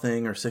one-off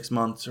thing or 6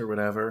 months or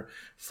whatever.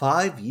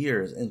 5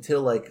 years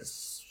until like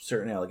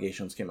certain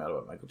allegations came out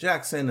about Michael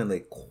Jackson, and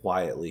they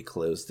quietly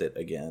closed it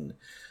again.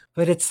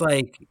 But it's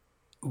like,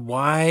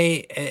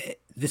 why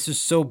this is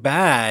so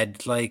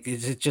bad? Like,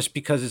 is it just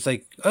because it's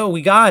like, oh,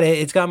 we got it.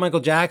 It's got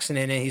Michael Jackson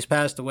in it. He's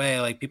passed away.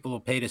 Like, people will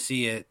pay to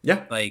see it.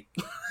 Yeah. Like,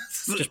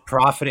 just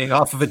profiting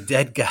off of a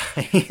dead guy.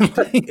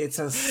 Like, It's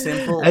as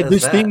simple and as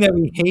this thing that. that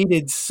we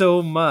hated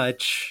so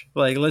much,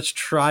 like, let's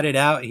trot it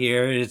out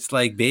here. It's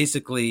like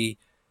basically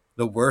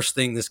the worst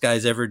thing this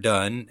guy's ever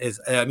done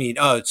is, I mean,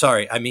 oh,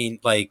 sorry. I mean,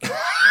 like,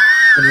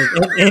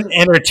 in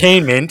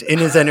entertainment, in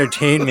his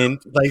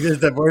entertainment, like, this is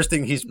the worst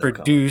thing he's No comment.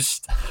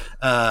 produced,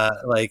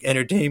 like,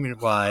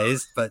 entertainment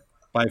wise, but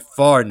by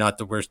far not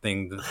the worst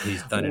thing that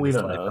he's done in We his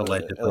don't life, know.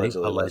 allegedly,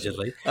 Allegedly.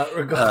 allegedly. But you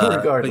know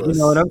Regardless.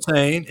 what I'm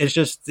saying? It's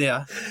just,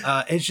 yeah,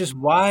 it's just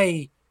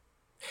why,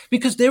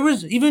 because there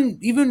was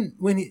even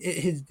when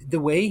his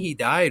the way he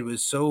died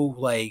was so,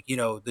 like, you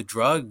know, the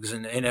drugs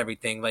and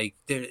everything, like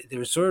there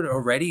was sort of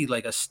already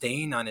like a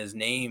stain on his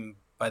name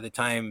by the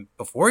time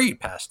before he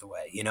passed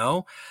away, you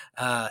know.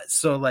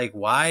 So like,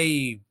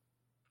 why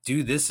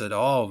do this at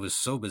all was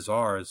so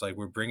bizarre. It's like,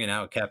 we're bringing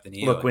out Captain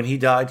EO Look, when again. he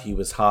died, he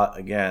was hot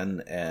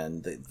again,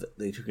 and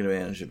they took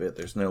advantage of it.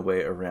 There's no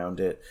way around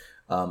it.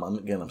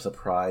 I'm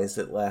surprised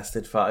it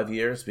lasted 5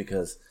 years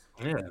because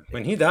Yeah,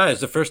 when he died,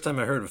 it's the first time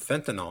I heard of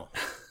fentanyl.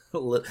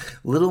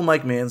 little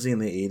Mike Manzi in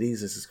the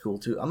 80s, this is cool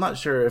too. I'm not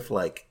sure if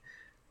like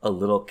a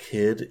little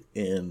kid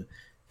in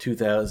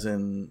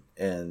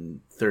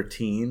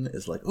 2013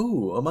 is like,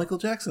 ooh, a Michael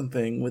Jackson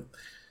thing with,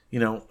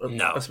 No, you're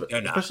not.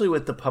 especially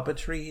with the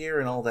puppetry here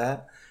and all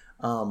that.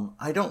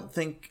 I don't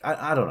think,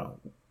 I don't know,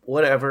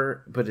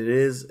 whatever, but it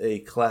is a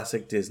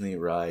classic Disney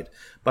ride.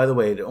 By the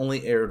way, it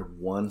only aired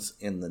once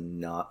in the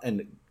not,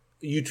 and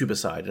YouTube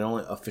aside, it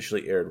only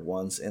officially aired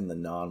once in the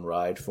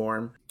non-ride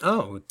form.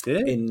 Oh,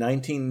 did it? In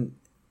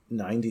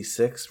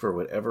 1996, for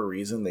whatever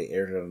reason, they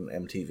aired it on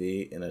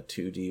MTV in a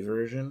 2D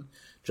version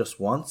just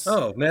once.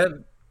 Oh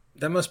man,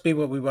 that must be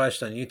what we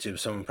watched on YouTube.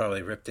 Someone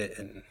probably ripped it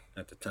in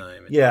at the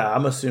time. Yeah,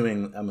 I'm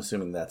assuming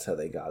that's how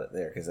they got it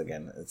there, because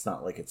again, it's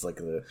not like it's like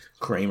the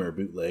Kramer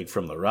bootleg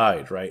from the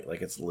ride, right?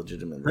 Like it's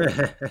legitimately,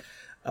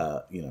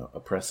 a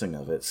pressing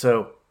of it.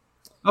 So,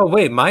 Oh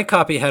wait, my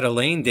copy had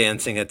Elaine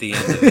dancing at the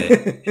end of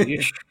it. Are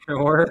you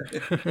sure?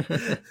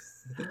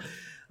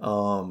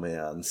 oh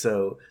man,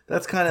 so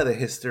that's kind of the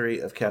history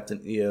of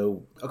Captain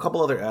EO. A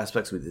couple other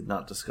aspects we did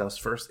not discuss.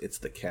 First, it's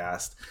the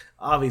cast.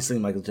 Obviously,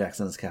 Michael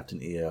Jackson is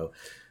Captain EO.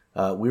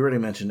 We already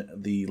mentioned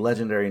the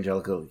legendary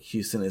Angelica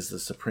Houston is the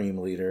supreme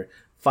leader.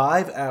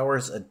 5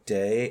 hours a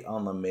day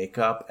on the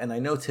makeup, and I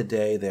know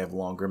today they have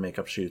longer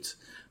makeup shoots,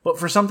 but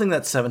for something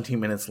that's 17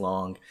 minutes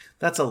long,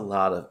 that's a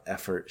lot of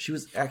effort. She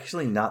was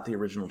actually not the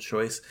original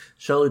choice.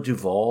 Shelley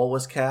Duvall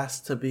was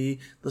cast to be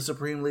the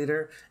supreme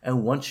leader,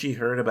 and once she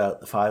heard about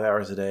the 5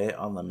 hours a day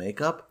on the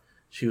makeup,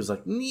 she was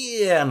like,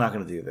 yeah, I'm not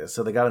going to do this.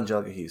 So they got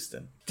Angelica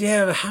Houston.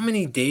 Yeah, but how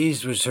many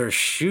days was her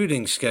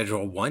shooting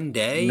schedule? One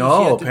day? She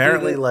No, had to do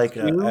apparently, this like,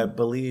 I too?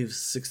 believe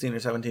 16 or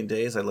 17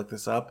 days. I looked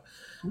this up.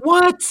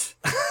 What?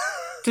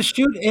 To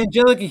shoot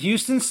Angelica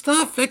Houston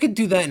stuff? I could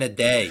do that in a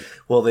day.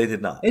 Well, they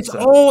did not. It's So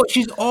all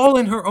she's all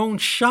in her own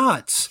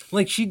shots.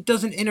 Like, she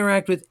doesn't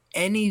interact with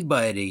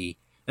anybody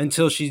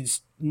until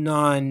she's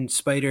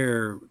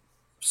non-spider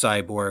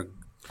cyborg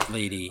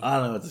lady. I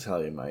don't know what to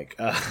tell you, Mike.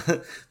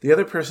 The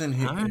other person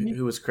All right.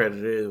 who was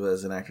credited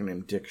was an actor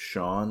named Dick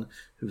Shawn,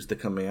 who's the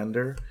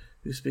commander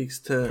who speaks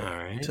to All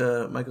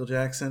right. Michael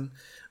Jackson.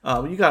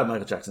 You got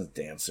Michael Jackson's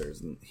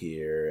dancers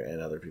here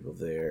and other people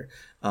there.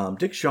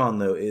 Dick Shawn,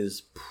 though,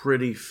 is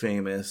pretty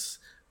famous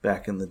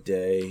back in the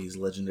day. He's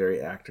a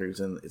legendary actor. He's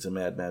in It's a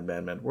Mad, Mad,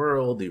 Mad, Mad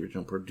World, the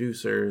original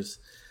producers.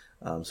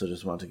 So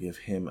just want to give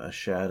him a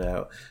shout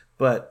out.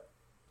 But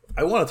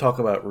I want to talk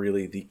about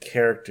really the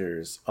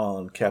characters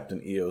on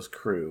Captain EO's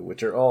crew,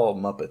 which are all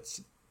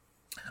Muppets.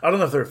 I don't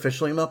know if they're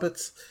officially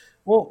Muppets.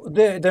 Well,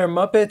 they're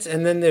Muppets,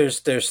 and then there's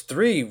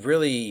three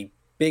really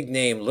big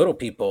name little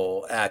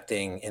people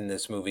acting in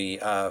this movie.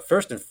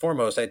 First and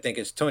foremost, I think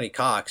it's Tony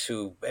Cox,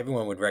 who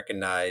everyone would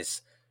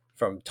recognize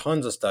from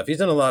tons of stuff. He's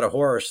done a lot of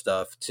horror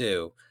stuff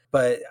too.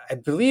 But I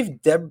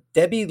believe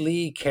Debbie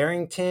Lee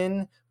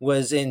Carrington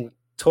was in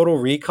Total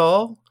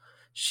Recall.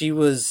 She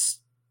was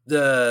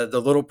the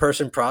little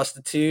person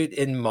prostitute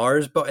in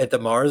at the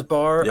Mars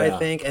bar, I Yeah.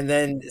 think. And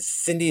then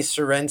Cindy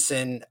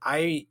Sorensen.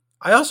 I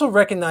also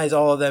recognize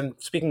all of them.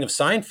 Speaking of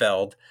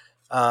Seinfeld,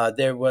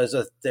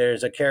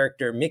 there's a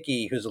character,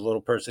 Mickey, who's a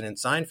little person in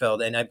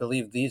Seinfeld, and I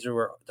believe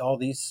all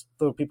these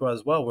little people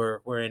as well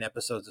were in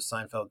episodes of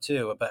Seinfeld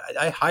too. But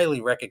I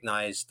highly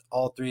recognized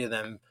all three of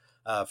them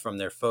from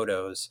their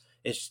photos.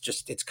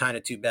 It's kind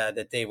of too bad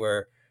that they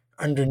were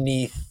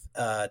underneath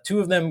two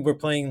of them were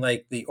playing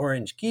like the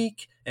orange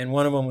geek, and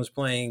one of them was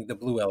playing the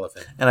blue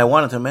elephant. And I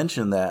wanted to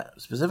mention that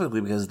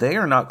specifically because they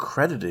are not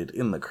credited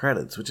in the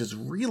credits, which is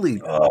really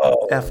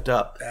effed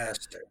up.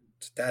 Bastard.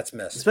 That's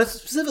messed up.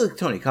 Specifically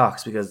Tony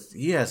Cox, because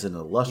he has an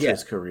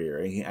illustrious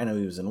career. I know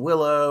he was in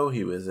Willow.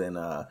 He was in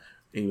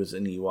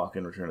Ewok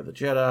in Return of the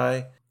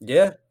Jedi.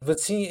 Yeah, but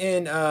see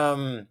in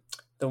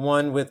the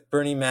one with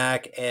Bernie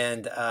Mac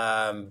and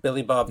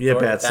Billy Bob Thornton,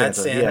 Bad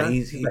Santa. Yeah,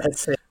 he's Bad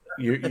Santa.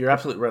 You're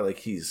absolutely right. Like,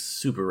 he's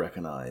super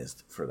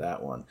recognized for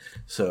that one.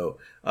 So,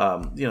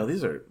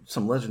 these are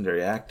some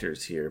legendary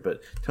actors here.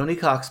 But Tony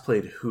Cox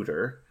played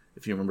Hooter,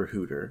 if you remember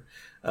Hooter,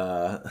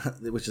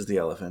 which is the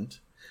elephant.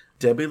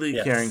 Debbie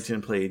Lee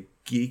Carrington played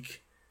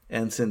Geek,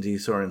 and Cindy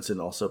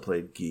Sorensen also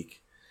played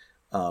Geek.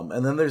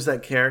 And then there's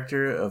that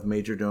character of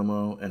Major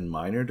Domo and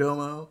Minor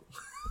Domo.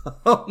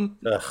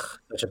 Ugh,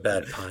 such a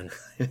bad pun.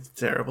 It's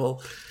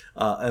terrible.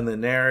 And the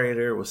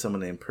narrator was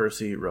someone named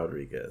Percy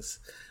Rodriguez.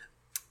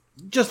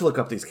 Just look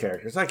up these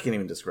characters. I can't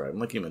even describe them.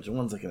 Like you mentioned,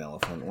 one's like an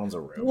elephant, one's a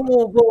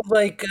robot. Well,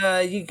 like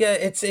you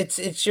get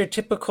it's your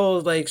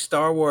typical like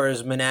Star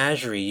Wars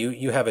menagerie.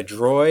 You have a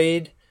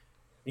droid,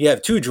 you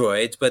have two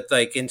droids, but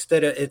like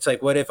instead of it's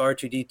like what if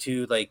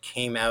R2D2 like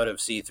came out of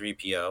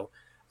C3PO?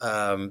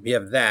 You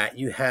have that.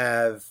 You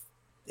have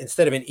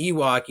instead of an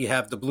Ewok, you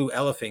have the blue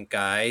elephant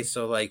guy.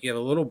 So like you have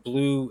a little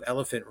blue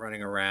elephant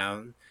running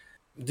around.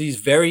 These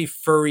very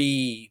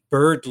furry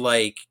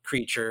bird-like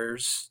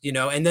creatures,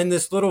 and then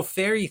this little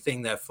fairy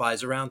thing that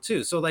flies around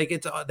too. So like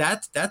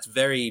that's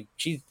very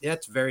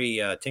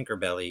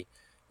Tinkerbell-y,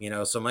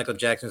 So Michael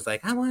Jackson's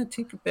like, I want a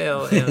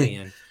Tinkerbell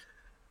alien.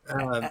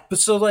 But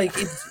so like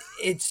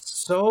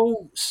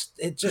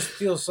it just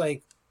feels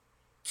like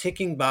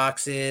ticking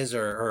boxes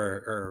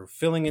or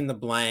filling in the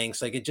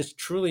blanks. Like it just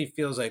truly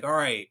feels like, all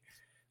right,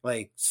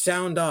 like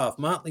sound off,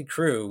 Motley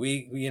Crue.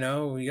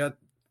 We got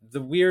the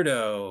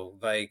weirdo,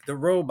 like the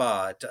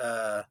robot,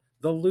 the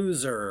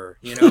loser,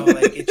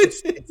 like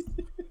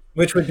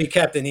which would be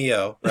Captain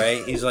EO,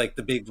 right? He's like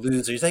the big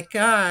loser. He's like,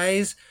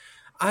 guys,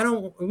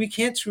 we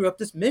can't screw up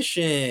this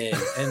mission.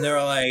 And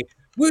they're like,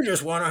 we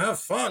just want to have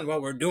fun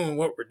while we're doing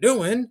what we're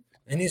doing.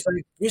 And he's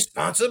like,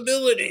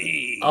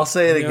 responsibility. I'll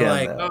say it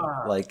again,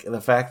 like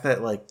the fact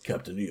that like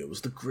Captain EO was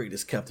the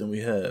greatest captain we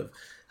have.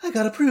 I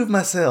gotta prove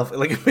myself.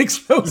 Like, it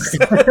makes no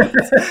sense.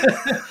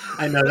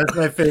 I know, that's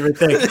my favorite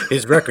thing.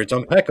 His record's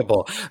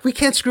impeccable. We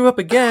can't screw up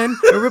again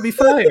or we'll be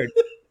fired.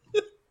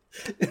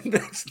 It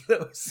makes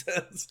no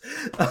sense.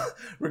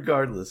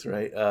 Regardless,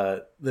 right?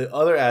 The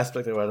other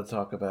aspect I want to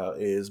talk about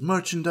is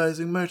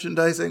merchandising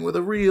with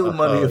the real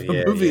money of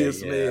the movie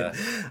is made.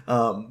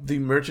 The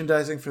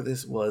merchandising for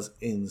this was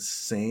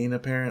insane,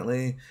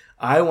 apparently.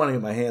 I want to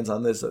get my hands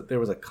on this. There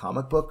was a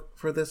comic book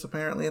for this,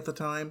 apparently, at the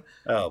time.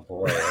 Oh,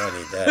 boy, I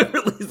need that.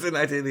 Released in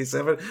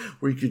 1987,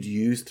 where you could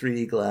use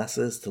 3D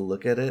glasses to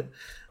look at it,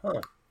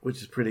 which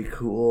is pretty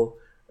cool.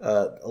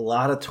 A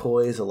lot of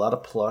toys, a lot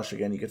of plush.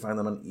 Again, you can find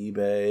them on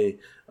eBay.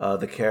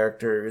 The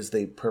characters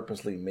they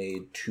purposely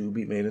made to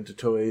be made into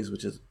toys,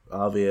 which is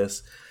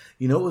obvious.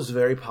 It was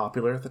very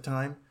popular at the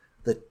time.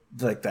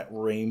 That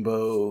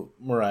rainbow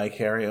Mariah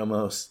Carey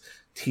almost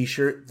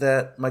T-shirt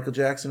that Michael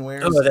Jackson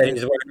wears. Oh, that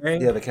he's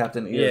wearing? Yeah, the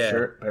Captain EO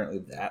shirt. Apparently,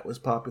 that was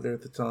popular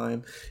at the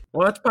time.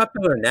 Well, it's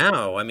popular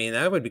now. I mean,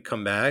 that would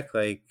come back.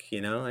 Like,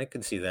 I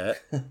could see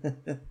that.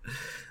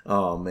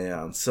 Oh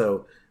man,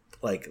 so.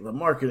 Like, the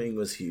marketing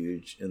was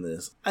huge in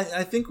this.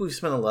 I think we've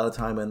spent a lot of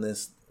time in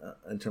this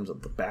in terms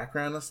of the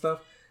background and stuff.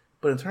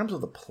 But in terms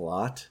of the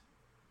plot,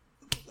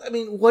 I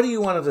mean, what do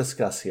you want to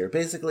discuss here?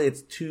 Basically,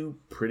 it's two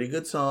pretty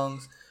good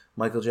songs.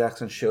 Michael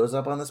Jackson shows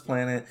up on this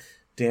planet,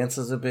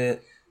 dances a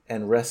bit,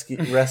 and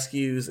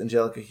rescues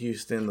Angelica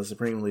Houston, the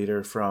Supreme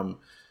Leader, from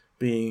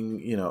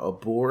being, a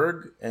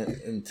Borg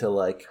into,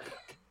 like...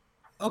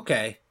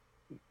 Okay.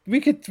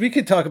 We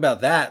could talk about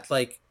that,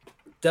 like...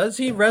 Does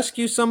he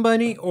rescue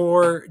somebody,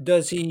 or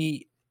does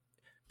he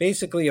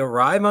basically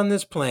arrive on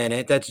this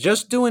planet that's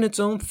just doing its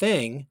own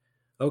thing,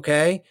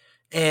 okay?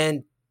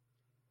 And,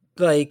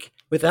 like,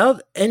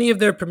 without any of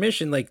their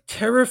permission, like,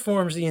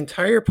 terraforms the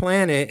entire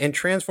planet and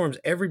transforms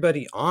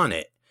everybody on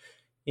it,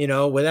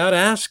 without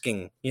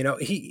asking,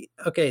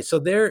 so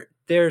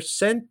they're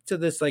sent to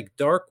this, like,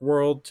 dark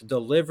world to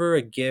deliver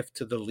a gift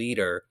to the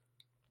leader.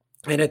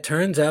 And it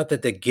turns out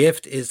that the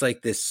gift is,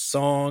 like, this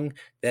song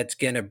that's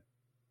going to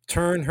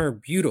turn her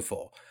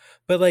beautiful.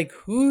 But like,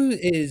 who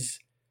is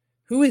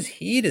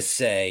he to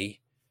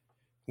say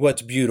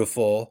what's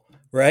beautiful,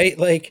 right?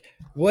 Like,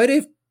 what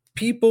if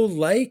people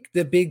like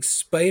the big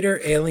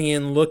spider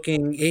alien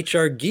looking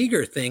HR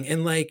Giger thing,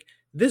 and like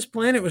this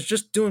planet was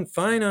just doing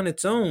fine on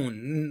its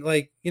own?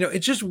 Like,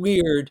 it's just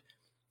weird.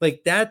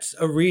 Like, that's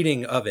a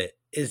reading of it,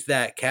 is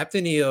that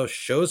Captain EO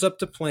shows up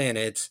to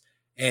planets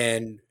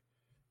and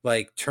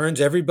like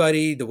turns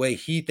everybody the way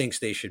he thinks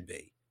they should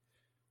be.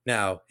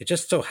 Now, it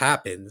just so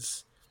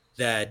happens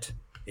that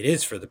it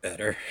is for the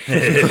better.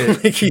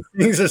 Like, he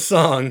sings a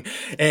song,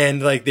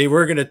 and like they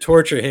were going to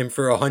torture him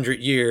for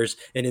 100 years,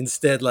 and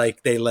instead,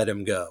 like, they let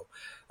him go.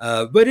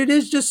 But it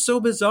is just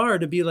so bizarre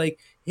to be like,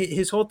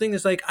 his whole thing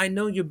is like, I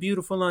know you're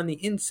beautiful on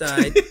the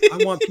inside. I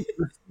want people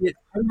to see it.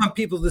 I want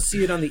people to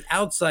see it on the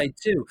outside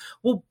too.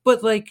 Well,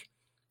 but like,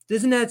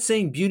 isn't that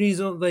saying beauty's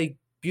only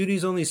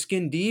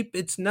skin deep?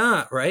 It's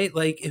not, right?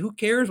 Like, who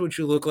cares what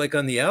you look like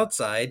on the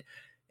outside?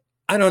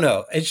 I don't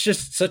know. It's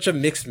just such a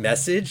mixed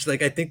message.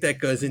 Like, I think that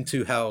goes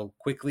into how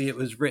quickly it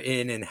was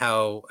written and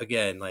how,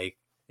 again, like,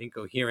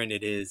 incoherent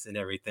it is and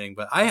everything.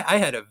 But I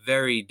had a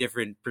very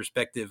different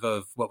perspective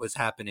of what was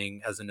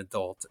happening as an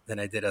adult than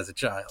I did as a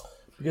child.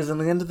 Because in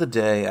the end of the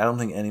day, I don't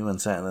think anyone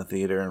sat in the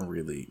theater and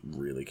really,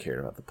 really cared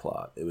about the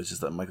plot. It was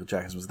just that Michael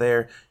Jackson was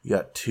there. You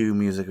got 2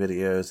 music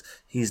videos.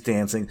 He's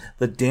dancing.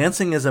 The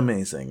dancing is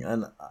amazing.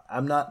 And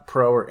I'm not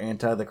pro or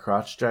anti the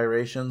crotch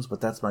gyrations, but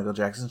that's Michael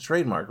Jackson's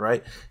trademark,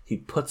 right? He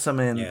puts them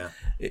in. Yeah.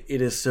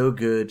 It is so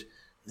good.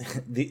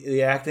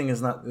 The acting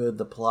is not good.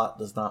 The plot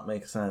does not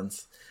make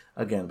sense.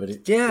 Again, but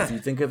if you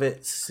think of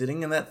it,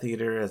 sitting in that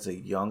theater as a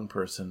young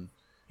person,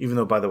 even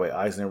though, by the way,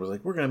 Eisner was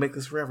like, we're going to make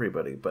this for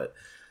everybody, but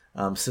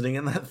sitting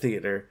in that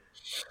theater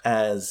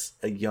as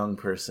a young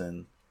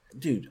person,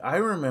 dude, I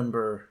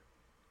remember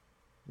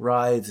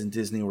rides in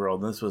Disney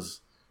World, and this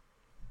was,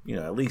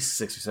 at least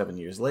 6 or 7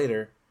 years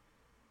later,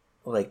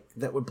 like,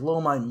 that would blow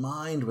my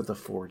mind with the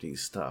 4D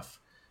stuff.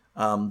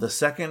 The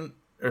second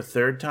or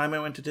third time I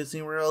went to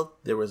Disney World,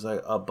 there was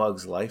a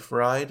Bug's Life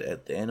ride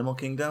at the Animal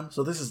Kingdom.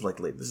 So this is like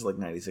late. This is like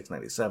 96,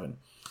 97.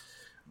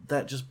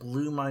 That just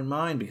blew my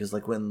mind because,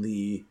 like, when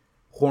the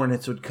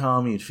hornets would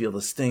come, you'd feel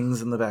the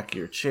stings in the back of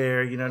your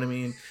chair. You know what I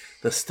mean?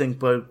 The stink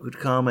bug would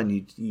come and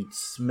you'd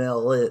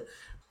smell it.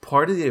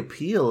 Part of the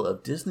appeal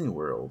of Disney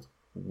World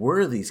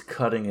were these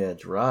cutting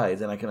edge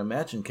rides, and I can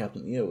imagine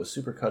Captain EO was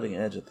super cutting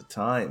edge at the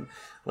time.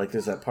 Like,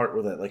 there's that part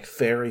where that, like,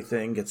 fairy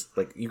thing gets,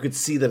 like, you could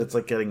see that it's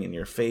like getting in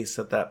your face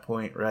at that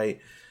point,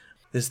 right?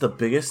 This is the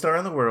biggest star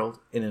in the world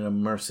in an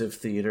immersive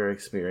theater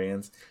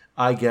experience.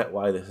 I get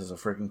why this is a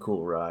freaking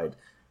cool ride,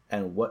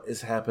 and what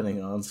is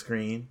happening on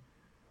screen.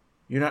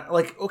 You're not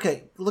like,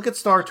 okay, look at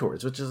Star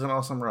Tours, which is an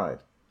awesome ride.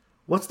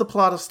 What's the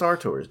plot of Star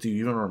Tours? Do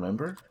you even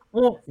remember?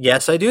 Well,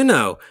 yes, I do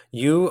know.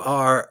 You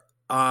are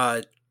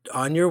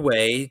on your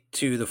way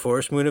to the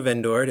Forest Moon of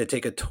Endor to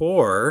take a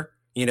tour.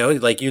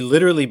 Like, you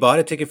literally bought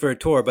a ticket for a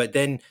tour, but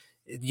then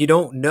you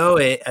don't know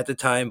it at the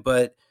time,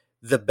 but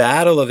the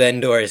Battle of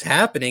Endor is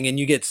happening and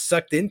you get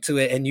sucked into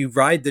it and you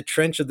ride the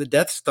trench of the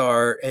Death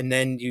Star and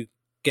then you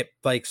get,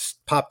 like,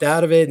 popped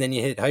out of it and then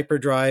you hit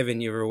hyperdrive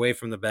and you're away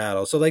from the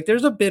battle. So, like,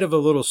 there's a bit of a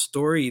little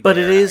story but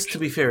there. But it is, actually. to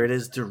be fair, it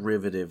is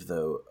derivative,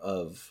 though,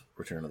 of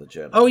Return of the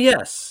Jedi. Oh,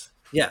 yes.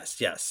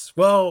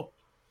 Well,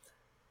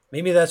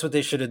 maybe that's what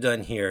they should have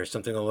done here.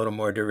 Something a little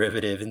more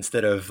derivative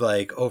instead of,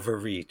 like,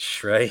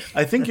 overreach, right?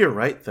 I think you're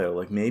right, though.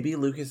 Like, maybe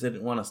Lucas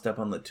didn't want to step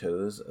on the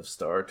toes of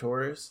Star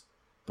Tours,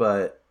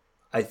 but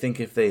I think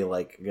if they,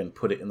 like, again,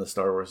 put it in the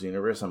Star Wars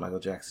universe and Michael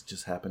Jackson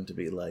just happened to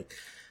be like,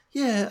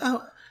 yeah,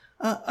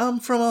 I'm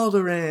from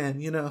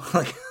Alderaan,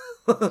 like...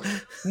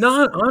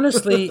 No,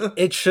 honestly,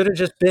 it should have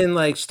just been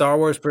like Star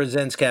Wars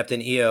presents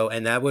Captain EO,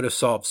 and that would have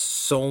solved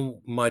so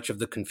much of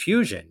the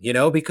confusion,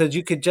 because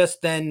you could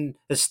just then,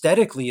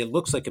 aesthetically, it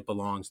looks like it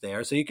belongs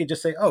there. So you could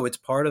just say, oh, it's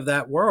part of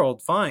that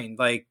world. Fine.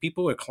 Like,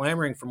 people are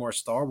clamoring for more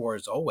Star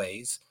Wars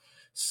always,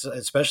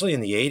 especially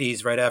in the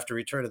 80s, right after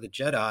Return of the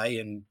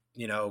Jedi and,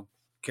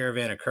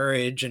 Caravan of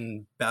Courage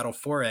and Battle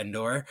for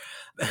Endor.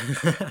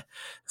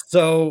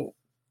 So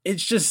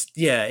it's just,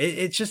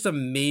 it's just a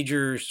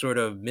major sort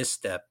of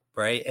misstep.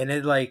 Right. And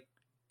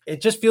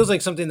it just feels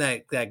like something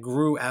that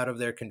grew out of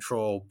their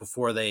control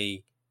before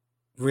they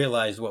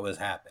realized what was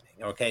happening.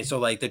 Okay. So,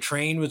 like, the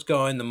train was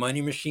going, the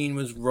money machine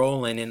was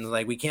rolling, and,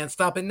 like, we can't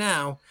stop it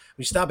now.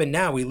 We stop it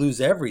now, we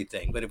lose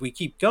everything. But if we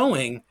keep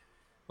going,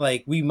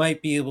 like, we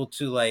might be able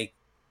to, like,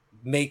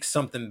 make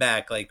something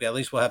back. Like, at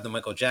least we'll have the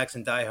Michael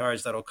Jackson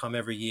diehards that'll come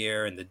every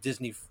year and the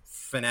Disney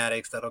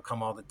fanatics that'll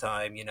come all the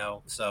time,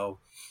 So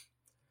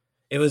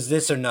it was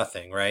this or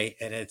nothing, right?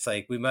 And it's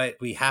like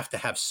we have to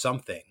have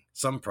something,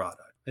 some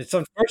product. It's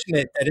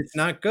unfortunate that it's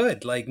not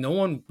good. Like, no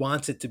one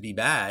wants it to be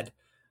bad.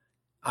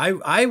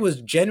 I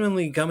was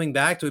genuinely coming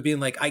back to it being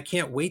like, I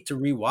can't wait to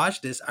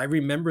rewatch this. I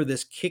remember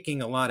this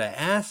kicking a lot of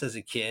ass as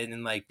a kid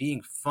and, like,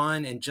 being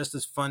fun and just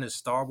as fun as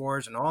Star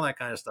Wars and all that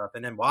kind of stuff.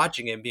 And then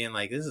watching it and being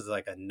like, this is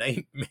like a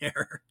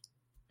nightmare.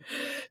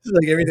 This is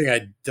like everything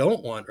I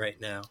don't want right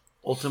now.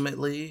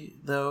 Ultimately,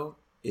 though,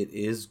 it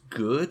is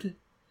good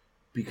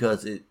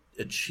because it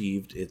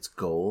achieved its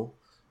goal,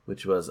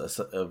 which was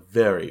a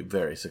very,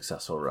 very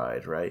successful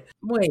ride, right?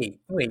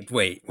 Wait.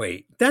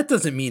 That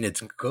doesn't mean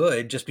it's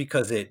good just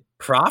because it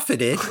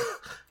profited.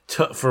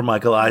 For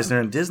Michael Eisner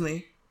and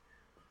Disney.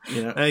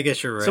 I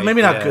guess you're right. So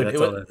maybe not good. It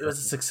was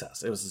a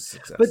success. It was a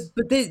success. But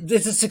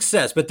it's a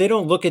success. But they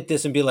don't look at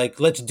this and be like,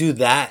 let's do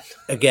that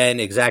again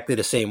exactly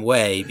the same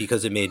way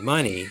because it made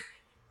money.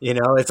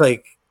 It's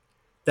like,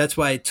 that's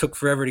why it took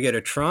forever to get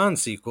a Tron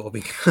sequel,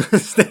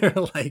 because they're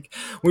like,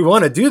 we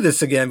want to do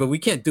this again, but we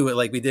can't do it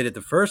like we did it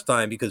the first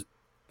time because,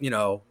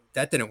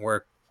 that didn't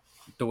work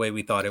the way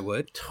we thought it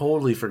would.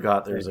 Totally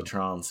forgot there was a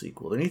Tron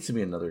sequel. There needs to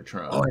be another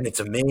Tron. Oh, and it's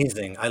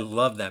amazing. I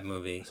love that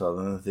movie. Saw it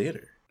in the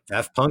theater.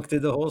 Daft Punk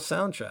did the whole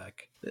soundtrack.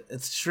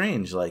 It's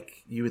strange.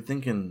 Like, you would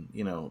think in,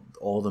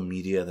 all the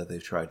media that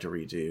they've tried to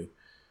redo,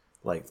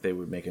 like they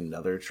would make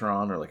another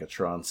Tron or like a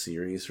Tron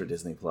series for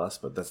Disney Plus,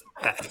 but that's...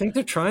 I think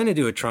they're trying to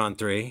do a Tron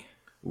 3.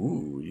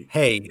 Ooh.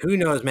 Hey, who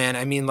knows, man?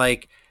 I mean,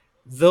 like,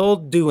 they'll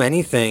do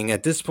anything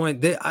at this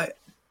point.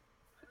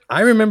 I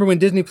remember when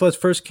Disney Plus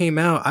first came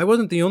out, I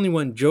wasn't the only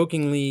one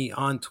jokingly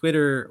on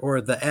Twitter or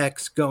the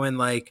X going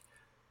like,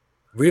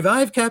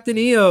 revive Captain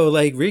EO,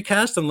 like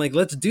recast him, like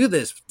let's do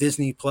this,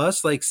 Disney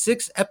Plus, like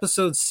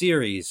 6-episode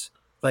series,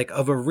 like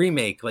of a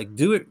remake, like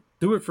do it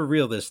for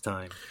real this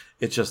time.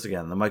 It's just,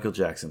 again, the Michael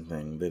Jackson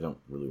thing. They don't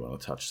really want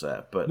to touch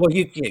that, but well,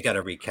 you got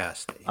to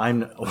recast it.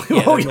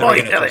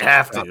 They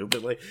have to.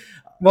 But like,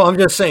 well, I'm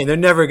just saying they're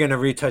never going to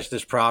retouch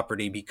this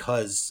property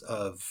because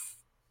of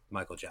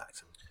Michael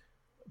Jackson.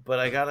 But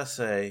I gotta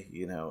say,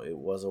 it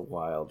was a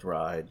wild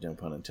ride, no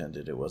pun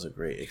intended. It was a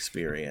great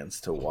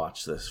experience to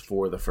watch this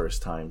for the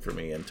first time for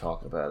me and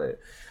talk about it.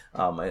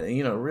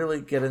 And, really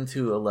get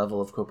into a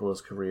level of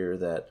Coppola's career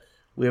that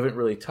we haven't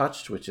really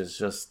touched, which is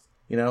just,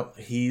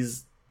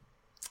 he's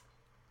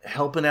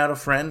helping out a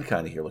friend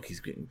kind of here. Look,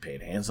 he's getting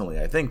paid handsomely,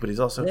 I think, but he's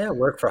also... Yeah,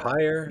 work for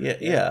hire.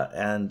 Yeah.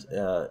 And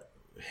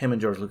him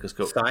and George Lucas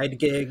go... Side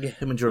gig.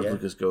 Him and George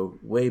Lucas go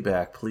way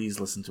back. Please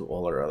listen to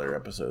all our other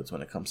episodes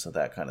when it comes to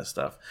that kind of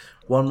stuff.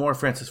 One more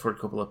Francis Ford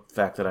Coppola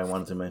fact that I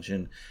wanted to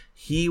mention.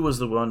 He was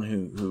the one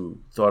who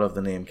thought of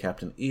the name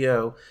Captain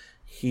EO.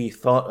 He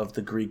thought of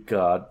the Greek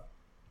god...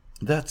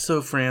 That's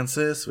so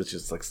Francis, which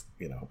is like,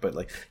 but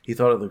like he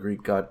thought of the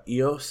Greek god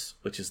Eos,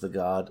 which is the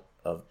god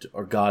of,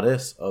 or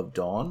goddess of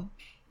dawn.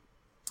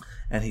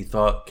 And he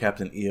thought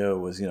Captain EO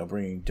was,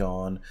 bringing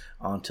dawn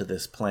onto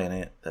this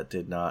planet that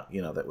did not,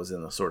 that was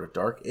in a sort of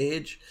dark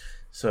age.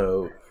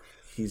 So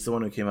he's the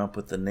one who came up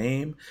with the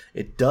name.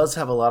 It does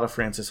have a lot of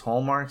Francis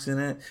hallmarks in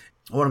it.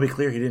 I want to be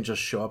clear, he didn't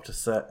just show up to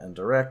set and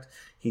direct.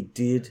 He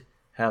did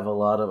have a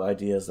lot of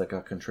ideas that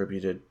got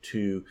contributed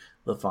to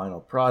the final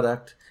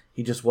product.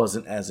 He just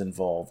wasn't as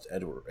involved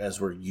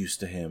as we're used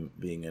to him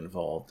being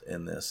involved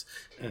in this.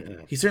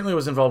 Mm-hmm. He certainly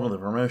was involved in the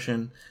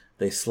promotion.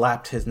 They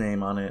slapped his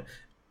name on it.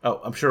 Oh,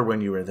 I'm sure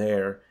when you were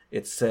there,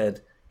 it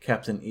said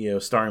Captain EO,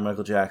 starring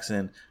Michael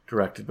Jackson,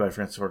 directed by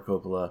Francis Ford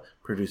Coppola,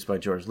 produced by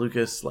George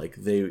Lucas. Like,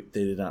 they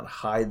did not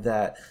hide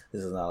that.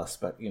 This is not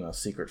a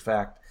secret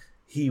fact.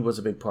 He was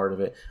a big part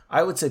of it.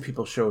 I would say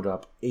people showed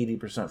up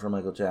 80% for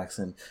Michael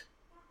Jackson,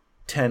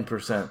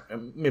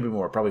 10%, maybe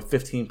more, probably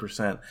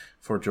 15%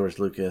 for George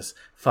Lucas,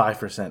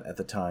 5% at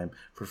the time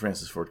for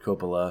Francis Ford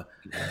Coppola.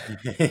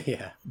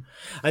 Yeah.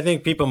 I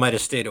think people might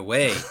have stayed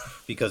away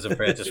because of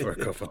Francis Ford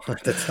Coppola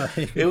at the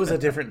time. It was a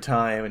different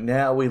time.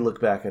 Now we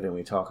look back at it and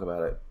we talk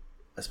about it,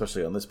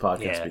 especially on this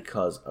podcast,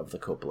 because of the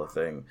Coppola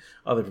thing.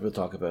 Other people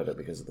talk about it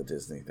because of the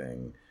Disney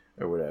thing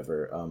or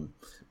whatever.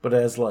 But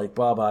as like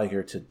Bob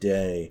Iger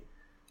today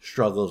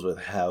struggles with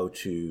how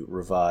to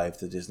revive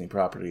the Disney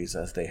properties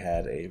as they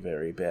had a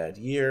very bad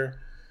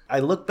year, I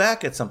look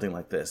back at something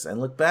like this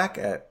and look back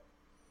at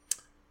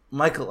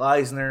Michael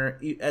Eisner,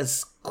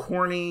 as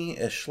corny,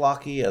 as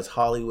schlocky, as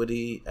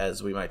Hollywoody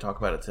as we might talk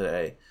about it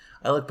today.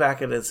 I look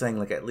back at it saying,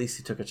 like, at least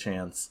he took a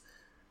chance.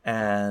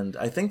 And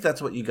I think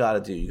that's what you got to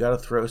do. You got to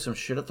throw some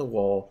shit at the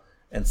wall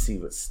and see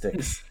what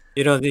sticks.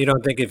 You don't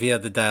think if he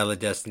had the Dial of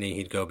Destiny,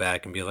 he'd go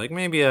back and be like,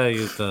 maybe I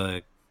used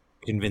to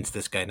convince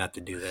this guy not to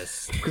do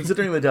this.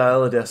 Considering the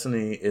Dial of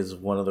Destiny is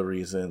one of the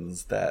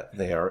reasons that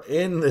they are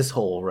in this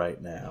hole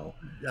right now.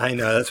 I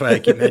know, that's why I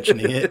keep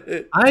mentioning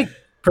it. I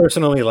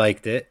personally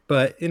liked it,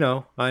 but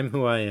I'm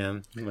who I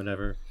am.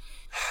 Whatever.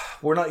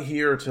 We're not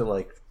here to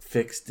like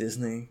fix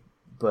Disney,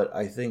 but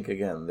I think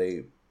again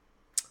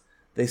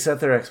they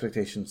set their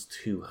expectations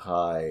too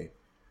high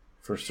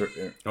for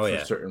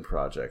certain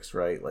projects,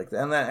 right? Like,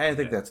 and I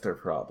think that's their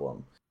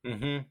problem.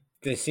 Mm-hmm.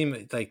 They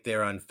seem like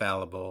they're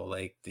infallible.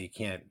 Like they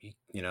can't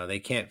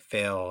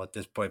fail at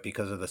this point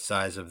because of the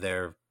size of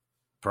their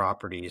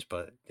properties,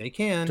 but they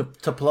can.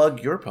 To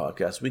plug your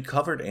podcast, we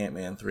covered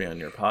Ant-Man 3 on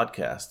your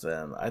podcast,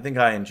 and I think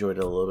I enjoyed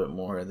it a little bit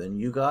more than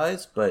you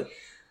guys, but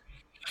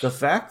the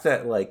fact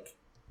that like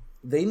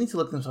they need to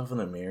look themselves in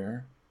the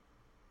mirror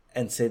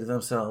and say to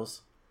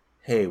themselves,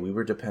 hey, we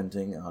were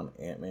depending on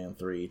Ant-Man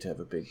 3 to have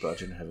a big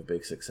budget and have a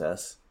big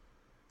success.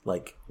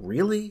 Like,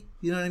 really?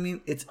 You know what I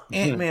mean? It's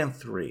Ant-Man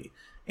 3.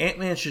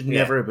 Ant-Man should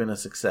never have been a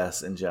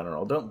success in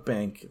general. Don't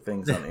bank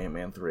things on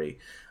Ant-Man 3.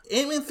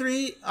 Ant-Man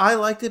 3, I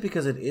liked it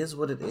because it is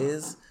what it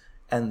is,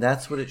 and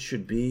that's what it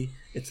should be.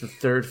 It's the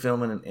third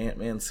film in an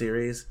Ant-Man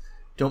series.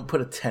 Don't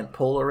put a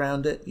tentpole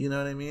around it, you know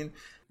what I mean?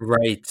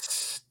 Right.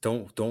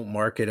 Don't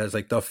mark it as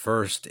like the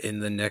first in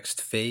the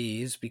next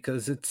phase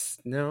because it's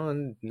no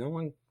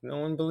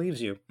one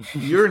believes you.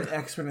 You're an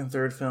expert in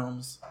third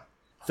films.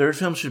 Third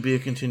films should be a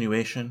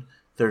continuation.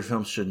 Third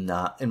films should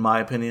not, in my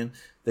opinion,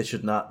 they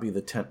should not be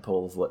the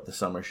tentpole of what the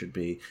summer should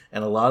be.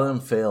 And a lot of them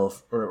fail,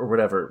 or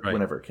whatever, right,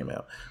 whenever it came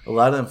out. A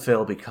lot of them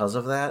fail because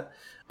of that.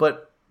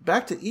 But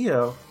back to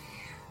EO,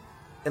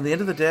 at the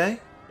end of the day,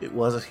 it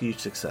was a huge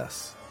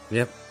success.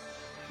 Yep.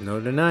 No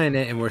denying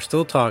it, and we're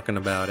still talking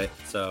about it,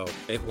 so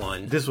it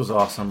won. This was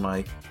awesome,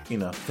 Mike.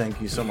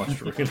 Thank you so much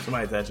for bringing it to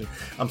my attention.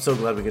 I'm so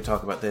glad we could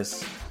talk about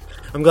this.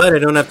 I'm glad I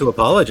don't have to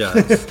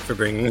apologize for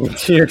bringing it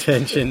to your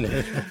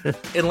attention.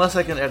 Unless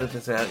I can edit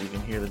this out, you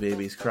can hear the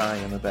babies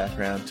crying in the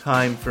background.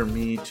 Time for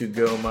me to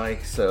go,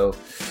 Mike, so...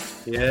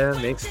 Yeah,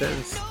 makes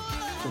sense.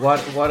 Why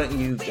don't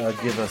you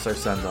give us our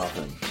send-off,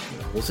 and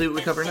we'll see what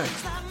we cover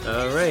next.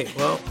 All right,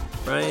 well,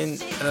 Brian,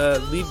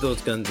 leave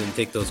those guns and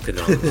take those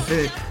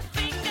canoes.